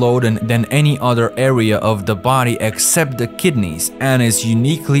blood flow than any other area of the body except the kidneys, and is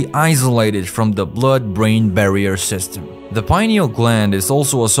uniquely isolated from the blood-brain barrier system. The pineal gland is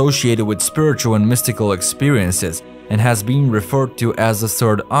also associated with spiritual and mystical experiences and has been referred to as the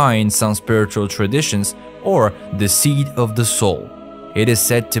third eye in some spiritual traditions, or the seat of the soul. It is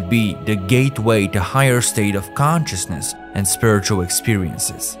said to be the gateway to higher state of consciousness and spiritual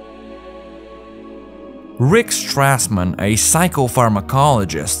experiences. Rick Strassman, a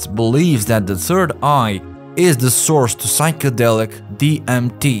psychopharmacologist, believes that the third eye is the source to psychedelic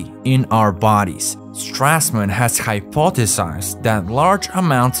DMT in our bodies. Strassman has hypothesized that large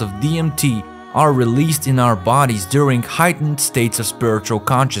amounts of DMT are released in our bodies during heightened states of spiritual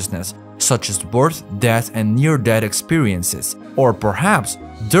consciousness, such as birth, death, and near-death experiences, or perhaps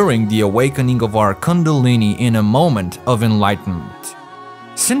during the awakening of our Kundalini in a moment of enlightenment.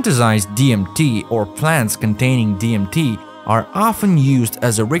 Synthesized DMT or plants containing DMT are often used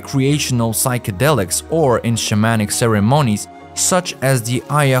as a recreational psychedelics or in shamanic ceremonies, such as the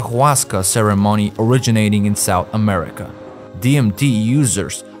ayahuasca ceremony originating in South America. DMT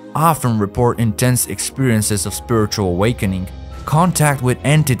users often report intense experiences of spiritual awakening, contact with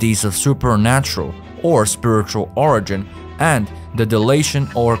entities of supernatural or spiritual origin, and the dilation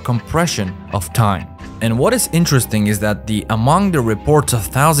or compression of time. And what is interesting is that among the reports of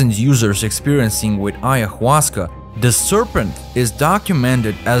thousands users experiencing with ayahuasca, the serpent is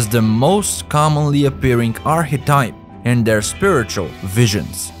documented as the most commonly appearing archetype in their spiritual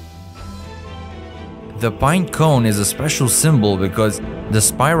visions. The pine cone is a special symbol because the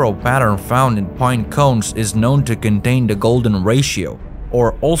spiral pattern found in pine cones is known to contain the golden ratio,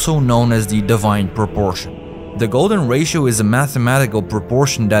 or also known as the divine proportion. The golden ratio is a mathematical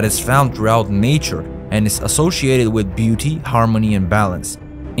proportion that is found throughout nature and is associated with beauty, harmony, and balance.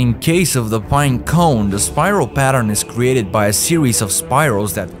 In case of the pine cone, the spiral pattern is created by a series of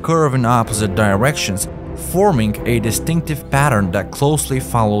spirals that curve in opposite directions, forming a distinctive pattern that closely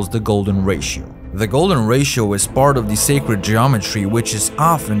follows the golden ratio. The golden ratio is part of the sacred geometry, which is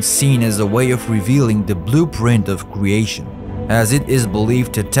often seen as a way of revealing the blueprint of creation, as it is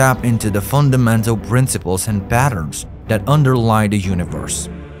believed to tap into the fundamental principles and patterns that underlie the universe.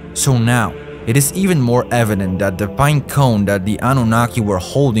 So now, it is even more evident that the pine cone that the Anunnaki were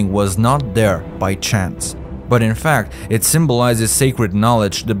holding was not there by chance, but in fact, it symbolizes sacred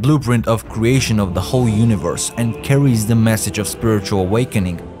knowledge, the blueprint of creation of the whole universe, and carries the message of spiritual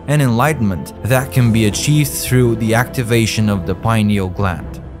awakening and enlightenment that can be achieved through the activation of the pineal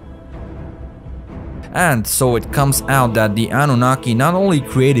gland. And so it comes out that the Anunnaki not only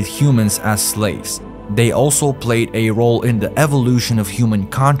created humans as slaves, they also played a role in the evolution of human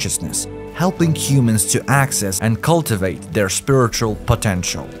consciousness, helping humans to access and cultivate their spiritual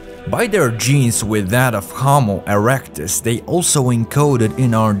potential. By their genes with that of Homo erectus, they also encoded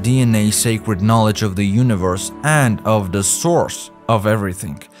in our DNA sacred knowledge of the universe and of the source of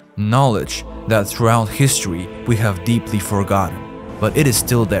everything, knowledge that throughout history we have deeply forgotten, but it is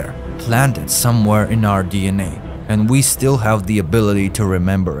still there, planted somewhere in our DNA, and we still have the ability to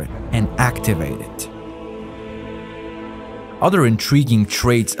remember it and activate it. Other intriguing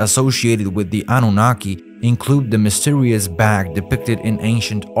traits associated with the Anunnaki include the mysterious bag depicted in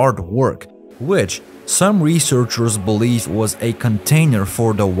ancient artwork, which some researchers believe was a container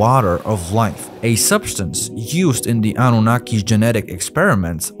for the water of life, a substance used in the Anunnaki's genetic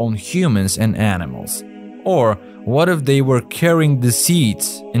experiments on humans and animals. Or what if they were carrying the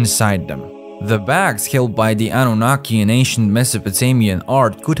seeds inside them? The bags held by the Anunnaki in ancient Mesopotamian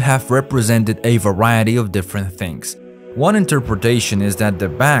art could have represented a variety of different things. One interpretation is that the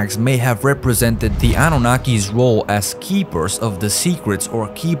bags may have represented the Anunnaki's role as keepers of the secrets or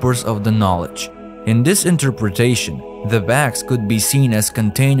keepers of the knowledge. In this interpretation, the bags could be seen as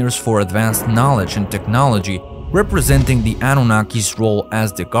containers for advanced knowledge and technology, representing the Anunnaki's role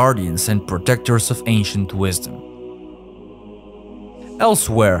as the guardians and protectors of ancient wisdom.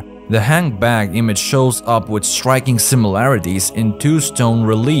 Elsewhere, the hanged bag image shows up with striking similarities in two stone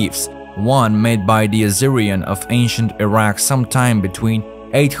reliefs, one made by the Assyrian of ancient Iraq sometime between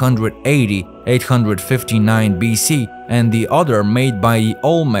 880–859 BC and the other made by the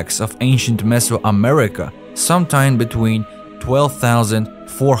Olmecs of ancient Mesoamerica sometime between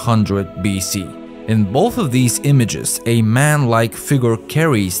 12,400 BC. In both of these images, a man-like figure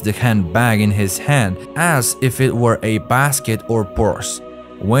carries the handbag in his hand as if it were a basket or purse.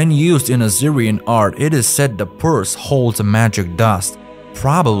 When used in Assyrian art, it is said the purse holds a magic dust,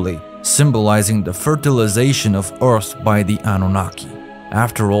 probably symbolizing the fertilization of Earth by the Anunnaki.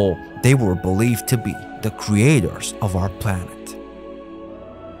 After all, they were believed to be the creators of our planet.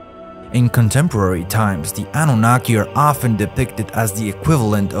 In contemporary times, the Anunnaki are often depicted as the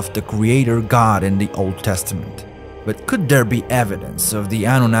equivalent of the creator god in the Old Testament. But could there be evidence of the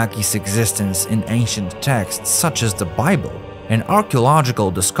Anunnaki's existence in ancient texts such as the Bible and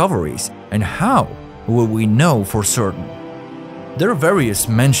archaeological discoveries, and how will we know for certain? There are various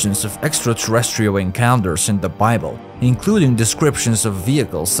mentions of extraterrestrial encounters in the Bible, including descriptions of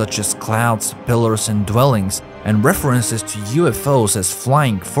vehicles such as clouds, pillars, and dwellings, and references to UFOs as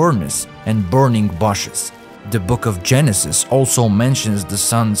flying furnace and burning bushes. The Book of Genesis also mentions the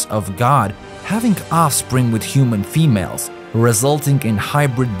sons of God having offspring with human females, resulting in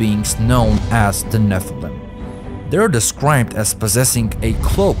hybrid beings known as the Nephilim. They are described as possessing a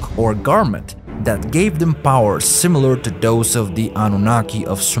cloak or garment that gave them powers similar to those of the Anunnaki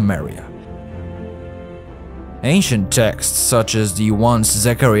of Sumeria. Ancient texts, such as the ones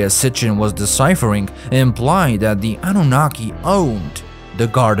Zechariah Sitchin was deciphering, imply that the Anunnaki owned the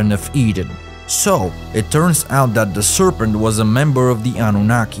Garden of Eden. So, it turns out that the serpent was a member of the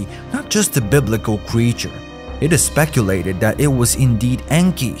Anunnaki, not just a biblical creature. It is speculated that it was indeed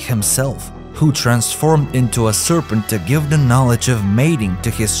Enki himself, who transformed into a serpent to give the knowledge of mating to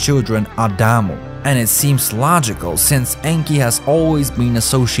his children Adamu. And it seems logical since Enki has always been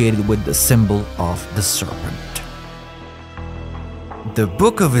associated with the symbol of the serpent. The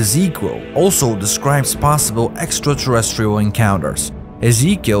Book of Ezekiel also describes possible extraterrestrial encounters.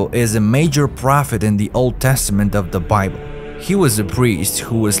 Ezekiel is a major prophet in the Old Testament of the Bible. He was a priest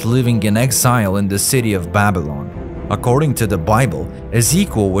who was living in exile in the city of Babylon. According to the Bible,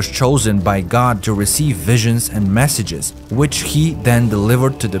 Ezekiel was chosen by God to receive visions and messages, which he then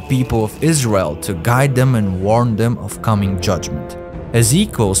delivered to the people of Israel to guide them and warn them of coming judgment.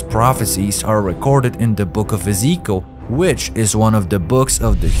 Ezekiel's prophecies are recorded in the Book of Ezekiel, which is one of the books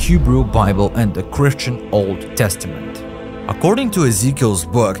of the Hebrew Bible and the Christian Old Testament. According to Ezekiel's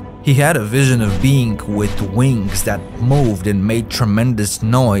book, he had a vision of being with wings that moved and made tremendous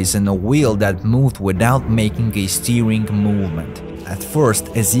noise and a wheel that moved without making a steering movement. At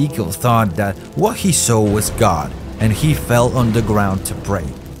first, Ezekiel thought that what he saw was God, and he fell on the ground to pray.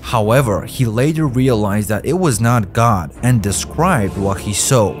 However, he later realized that it was not God and described what he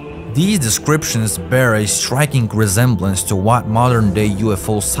saw. These descriptions bear a striking resemblance to what modern-day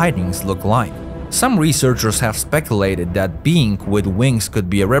UFO sightings look like. Some researchers have speculated that being with wings could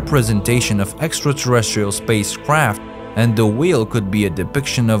be a representation of extraterrestrial spacecraft, and the wheel could be a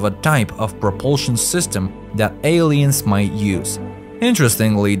depiction of a type of propulsion system that aliens might use.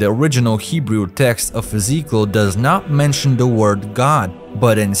 Interestingly, the original Hebrew text of Ezekiel does not mention the word God,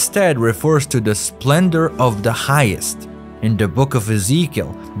 but instead refers to the splendor of the highest. In the Book of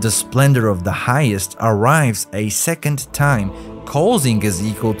Ezekiel, the splendor of the highest arrives a second time, causing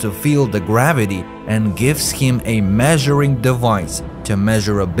Ezekiel to feel the gravity and gives him a measuring device to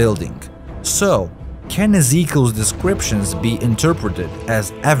measure a building. So, can Ezekiel's descriptions be interpreted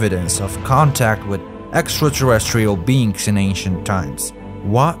as evidence of contact with extraterrestrial beings in ancient times?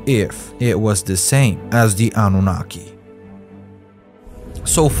 What if it was the same as the Anunnaki?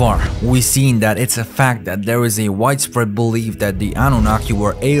 So far, we've seen that it's a fact that there is a widespread belief that the Anunnaki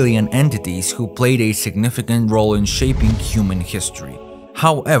were alien entities who played a significant role in shaping human history.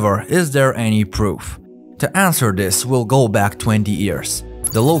 However, is there any proof? To answer this, we'll go back 20 years.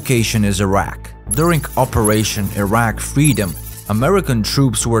 The location is Iraq. During Operation Iraq Freedom, American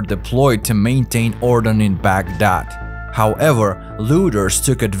troops were deployed to maintain order in Baghdad. However, looters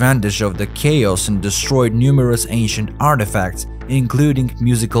took advantage of the chaos and destroyed numerous ancient artifacts, including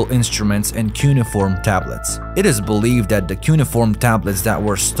musical instruments and cuneiform tablets. It is believed that the cuneiform tablets that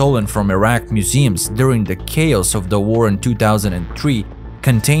were stolen from Iraq museums during the chaos of the war in 2003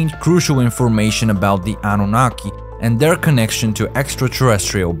 contained crucial information about the Anunnaki and their connection to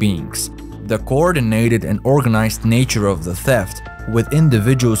extraterrestrial beings. The coordinated and organized nature of the theft, with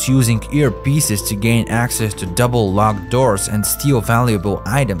individuals using earpieces to gain access to double-locked doors and steal valuable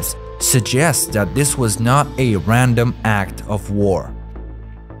items, suggests that this was not a random act of war.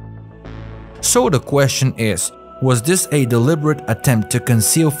 So the question is, was this a deliberate attempt to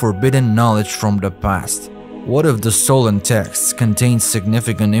conceal forbidden knowledge from the past? What if the stolen texts contain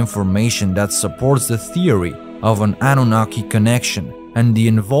significant information that supports the theory of an Anunnaki connection and the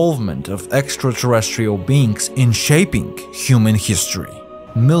involvement of extraterrestrial beings in shaping human history?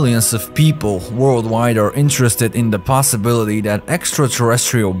 Millions of people worldwide are interested in the possibility that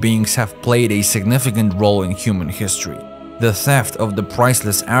extraterrestrial beings have played a significant role in human history. The theft of the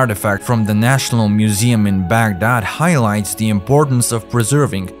priceless artifact from the National Museum in Baghdad highlights the importance of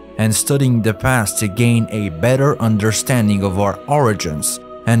preserving and studying the past to gain a better understanding of our origins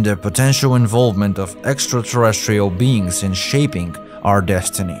and the potential involvement of extraterrestrial beings in shaping our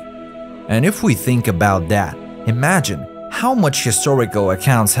destiny. And if we think about that, imagine how much historical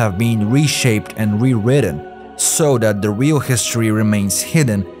accounts have been reshaped and rewritten so that the real history remains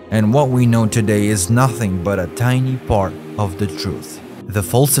hidden and what we know today is nothing but a tiny part of the truth. The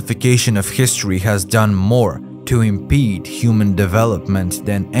falsification of history has done more to impede human development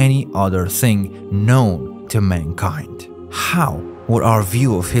than any other thing known to mankind. How would our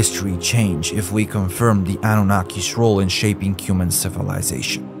view of history change if we confirm the Anunnaki's role in shaping human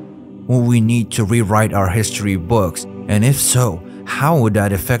civilization? Will we need to rewrite our history books? And if so, how would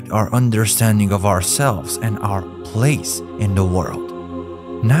that affect our understanding of ourselves and our place in the world?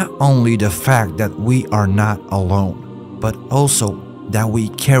 Not only the fact that we are not alone, but also that we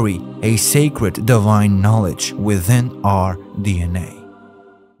carry a sacred divine knowledge within our DNA.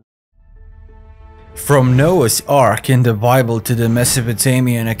 From Noah's Ark in the Bible to the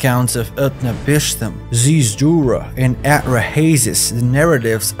Mesopotamian accounts of Utnapishtim, Zizdura, and Atrahasis, the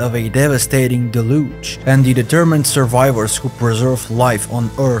narratives of a devastating deluge, and the determined survivors who preserve life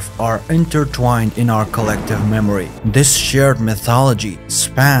on Earth are intertwined in our collective memory. This shared mythology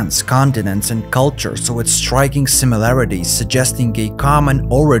spans continents and cultures with striking similarities, suggesting a common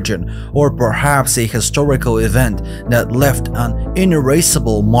origin or perhaps a historical event that left an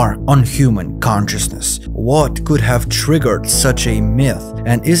inerasable mark on human consciousness. consciousness. What could have triggered such a myth?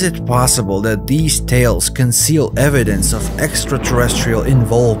 And is it possible that these tales conceal evidence of extraterrestrial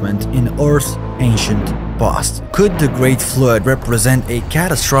involvement in Earth's ancient past? Could the Great Flood represent a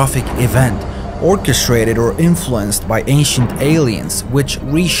catastrophic event orchestrated or influenced by ancient aliens which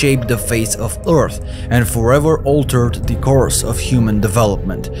reshaped the face of Earth and forever altered the course of human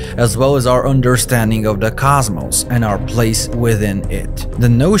development, as well as our understanding of the cosmos and our place within it? The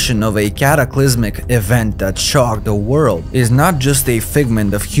notion of a cataclysmic event that shocked the world is not just a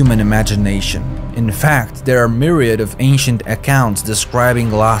figment of human imagination. In fact, there are myriad of ancient accounts describing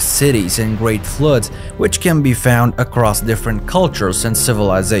lost cities and great floods which can be found across different cultures and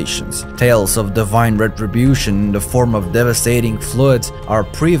civilizations. Tales of divine retribution in the form of devastating floods are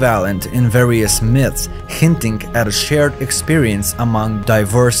prevalent in various myths, hinting at a shared experience among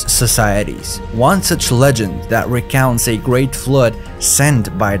diverse societies. One such legend that recounts a great flood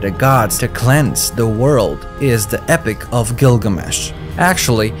sent by the gods to cleanse the world is the Epic of Gilgamesh.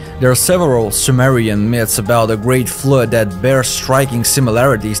 Actually, there are several Sumerian myths about the Great Flood that bear striking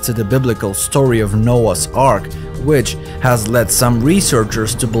similarities to the biblical story of Noah's Ark, which has led some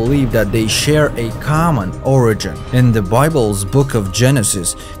researchers to believe that they share a common origin. In the Bible's Book of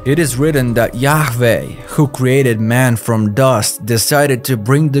Genesis, it is written that Yahweh, who created man from dust, decided to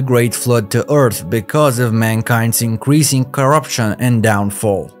bring the Great Flood to earth because of mankind's increasing corruption and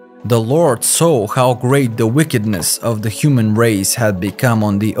downfall. The Lord saw how great the wickedness of the human race had become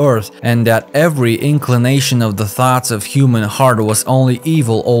on the earth, and that every inclination of the thoughts of human heart was only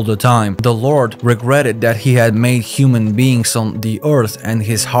evil all the time. The Lord regretted that he had made human beings on the earth, and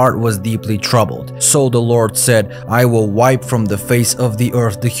his heart was deeply troubled. So the Lord said, I will wipe from the face of the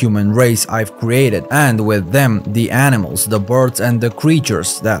earth the human race I've created, and with them the animals, the birds, and the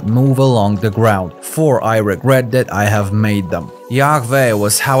creatures that move along the ground, for I regret that I have made them. Yahweh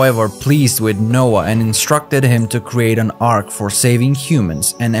was, however, pleased with Noah and instructed him to create an ark for saving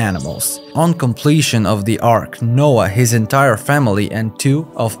humans and animals. On completion of the ark, Noah, his entire family, and 2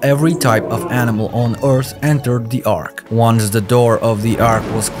 of every type of animal on earth entered the ark. Once the door of the ark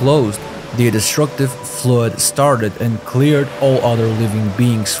was closed, the destructive flood started and cleared all other living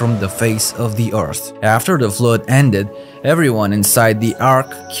beings from the face of the earth. After the flood ended, everyone inside the ark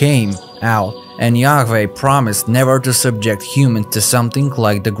came out, and Yahweh promised never to subject humans to something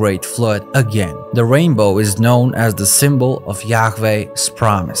like the Great Flood again. The rainbow is known as the symbol of Yahweh's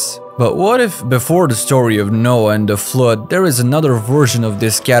promise. But what if before the story of Noah and the flood, there is another version of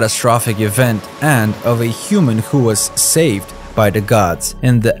this catastrophic event and of a human who was saved by the gods?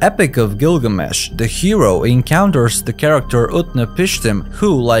 In the Epic of Gilgamesh, the hero encounters the character Utnapishtim,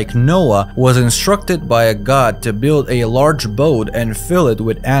 who, like Noah, was instructed by a god to build a large boat and fill it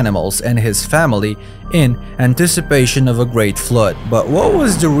with animals and his family in anticipation of a great flood. But what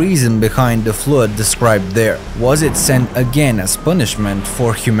was the reason behind the flood described there? Was it sent again as punishment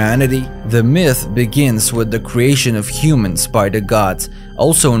for humanity? The myth begins with the creation of humans by the gods,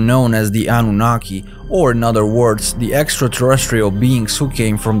 also known as the Anunnaki, or in other words, the extraterrestrial beings who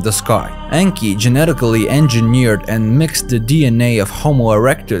came from the sky. Enki genetically engineered and mixed the DNA of Homo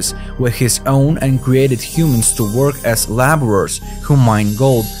erectus with his own and created humans to work as laborers who mine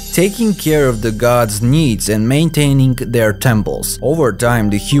gold, taking care of the gods' needs and maintaining their temples. Over time,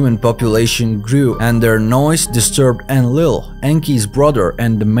 the human population grew, and their noise disturbed Enlil, Enki's brother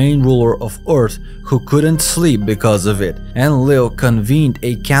and the main ruler of Earth, who couldn't sleep because of it. Enlil convened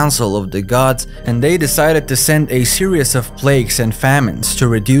a council of the gods, and they decided to send a series of plagues and famines to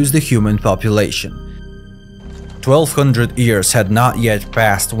reduce the human population. 1200 years had not yet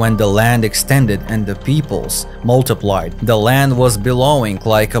passed when the land extended and the peoples multiplied. The land was billowing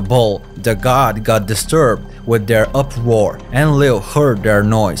like a bull. The god got disturbed with their uproar. Enlil heard their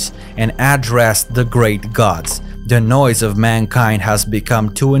noise and addressed the great gods. The noise of mankind has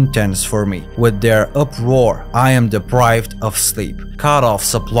become too intense for me. With their uproar, I am deprived of sleep. Cut off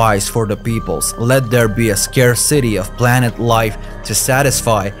supplies for the peoples. Let there be a scarcity of planet life to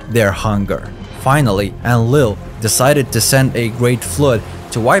satisfy their hunger. Finally, Enlil decided to send a great flood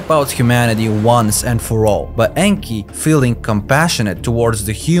to wipe out humanity once and for all. But Enki, feeling compassionate towards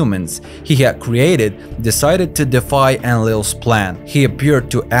the humans he had created, decided to defy Enlil's plan. He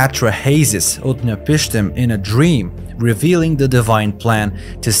appeared to Atrahasis Utnapishtim in a dream, revealing the divine plan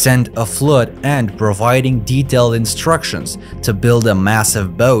to send a flood and providing detailed instructions to build a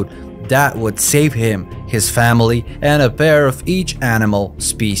massive boat that would save him, his family, and a pair of each animal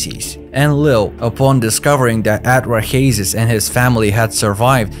species. Enlil, upon discovering that Atrahasis and his family had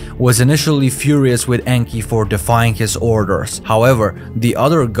survived, was initially furious with Enki for defying his orders. However, the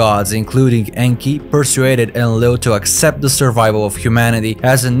other gods, including Enki, persuaded Enlil to accept the survival of humanity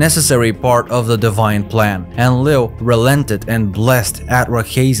as a necessary part of the divine plan. Enlil relented and blessed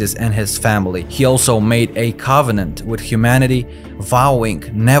Atrahasis and his family. He also made a covenant with humanity, vowing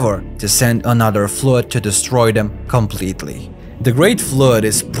never to send another flood to destroy them completely. The Great Flood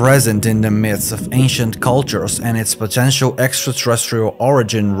is present in the midst of ancient cultures, and its potential extraterrestrial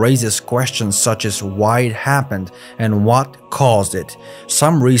origin raises questions such as why it happened and what caused it.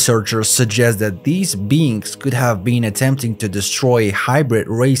 Some researchers suggest that these beings could have been attempting to destroy a hybrid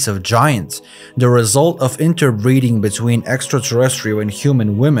race of giants, the result of interbreeding between extraterrestrial and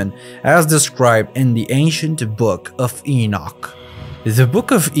human women, as described in the ancient Book of Enoch. The Book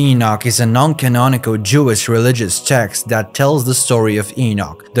of Enoch is a non-canonical Jewish religious text that tells the story of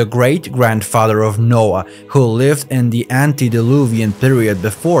Enoch, the great-grandfather of Noah, who lived in the antediluvian period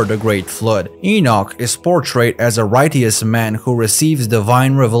before the Great Flood. Enoch is portrayed as a righteous man who receives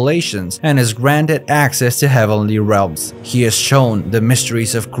divine revelations and is granted access to heavenly realms. He is shown the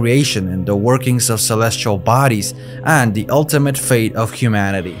mysteries of creation and the workings of celestial bodies and the ultimate fate of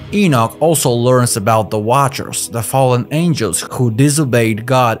humanity. Enoch also learns about the Watchers, the fallen angels who disobeyed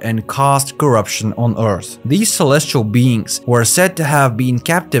God and caused corruption on earth. These celestial beings were said to have been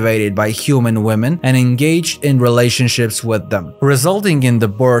captivated by human women and engaged in relationships with them, resulting in the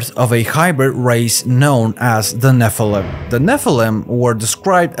birth of a hybrid race known as the Nephilim. The Nephilim were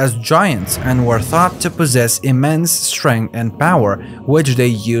described as giants and were thought to possess immense strength and power, which they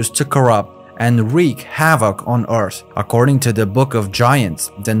used to corrupt and wreak havoc on earth. According to the Book of Giants,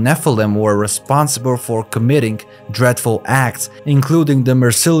 the Nephilim were responsible for committing dreadful acts, including the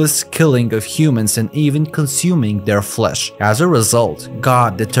merciless killing of humans and even consuming their flesh. As a result,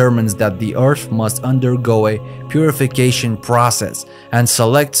 God determines that the earth must undergo a purification process and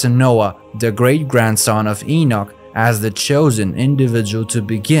selects Noah, the great-grandson of Enoch, as the chosen individual to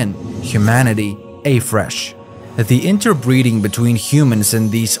begin humanity afresh. The interbreeding between humans and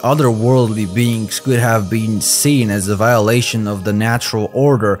these otherworldly beings could have been seen as a violation of the natural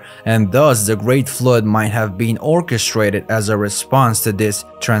order, and thus the Great Flood might have been orchestrated as a response to this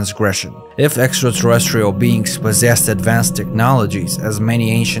transgression. If extraterrestrial beings possessed advanced technologies, as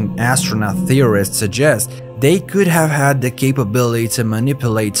many ancient astronaut theorists suggest, they could have had the capability to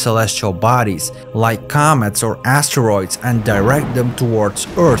manipulate celestial bodies, like comets or asteroids, and direct them towards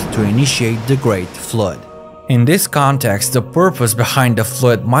Earth to initiate the Great Flood. In this context, the purpose behind the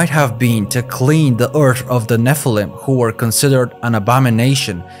flood might have been to clean the earth of the Nephilim, who were considered an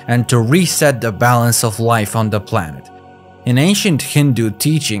abomination, and to reset the balance of life on the planet. In ancient Hindu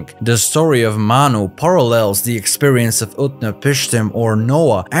teaching, the story of Manu parallels the experience of Utnapishtim or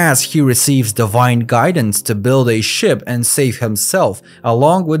Noah, as he receives divine guidance to build a ship and save himself,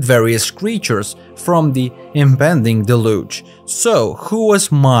 along with various creatures, from the impending deluge. So, who was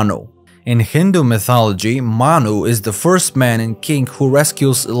Manu? In Hindu mythology, Manu is the first man and king who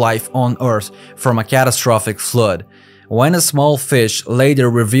rescues life on Earth from a catastrophic flood. When a small fish,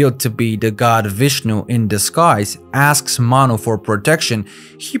 later revealed to be the god Vishnu in disguise, asks Manu for protection,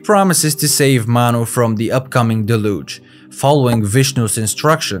 he promises to save Manu from the upcoming deluge. Following Vishnu's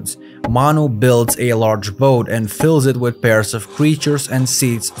instructions, Manu builds a large boat and fills it with pairs of creatures and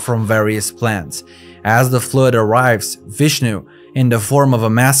seeds from various plants. As the flood arrives, Vishnu, in the form of a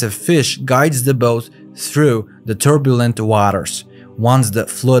massive fish, guides the boat through the turbulent waters. Once the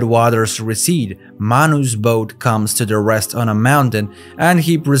flood waters recede, Manu's boat comes to the rest on a mountain, and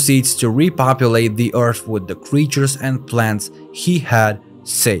he proceeds to repopulate the earth with the creatures and plants he had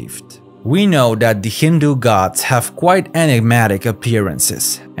saved. We know that the Hindu gods have quite enigmatic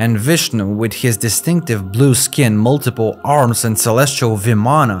appearances, and Vishnu, with his distinctive blue skin, multiple arms, and celestial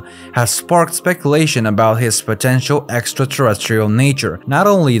Vimana, has sparked speculation about his potential extraterrestrial nature. Not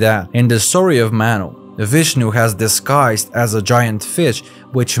only that, in the story of Manu, Vishnu has disguised as a giant fish,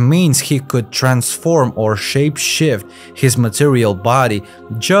 which means he could transform or shape-shift his material body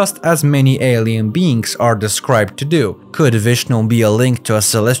just as many alien beings are described to do. Could Vishnu be a link to a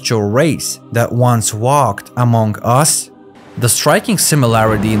celestial race that once walked among us? The striking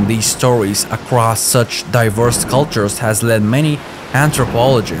similarity in these stories across such diverse cultures has led many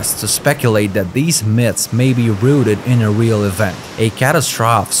anthropologists to speculate that these myths may be rooted in a real event, a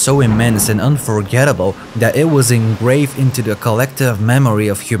catastrophe so immense and unforgettable that it was engraved into the collective memory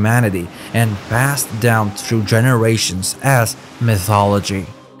of humanity and passed down through generations as mythology.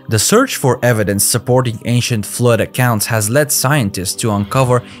 The search for evidence supporting ancient flood accounts has led scientists to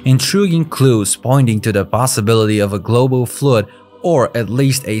uncover intriguing clues pointing to the possibility of a global flood or at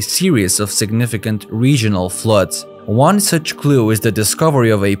least a series of significant regional floods. One such clue is the discovery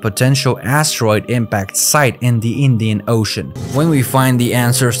of a potential asteroid impact site in the Indian Ocean. When we find the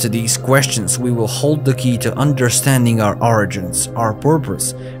answers to these questions, we will hold the key to understanding our origins, our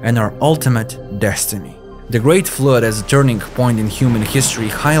purpose, and our ultimate destiny. The Great Flood as a turning point in human history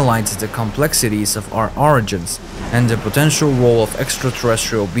highlights the complexities of our origins and the potential role of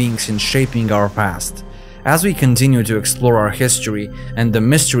extraterrestrial beings in shaping our past. As we continue to explore our history and the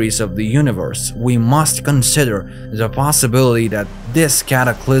mysteries of the universe, we must consider the possibility that this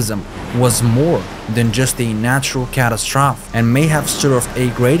cataclysm was more than just a natural catastrophe and may have served a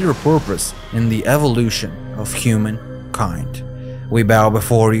greater purpose in the evolution of humankind. We bow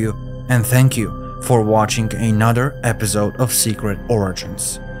before you and thank you for watching another episode of Secret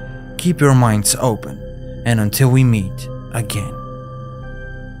Origins. Keep your minds open, and until we meet again.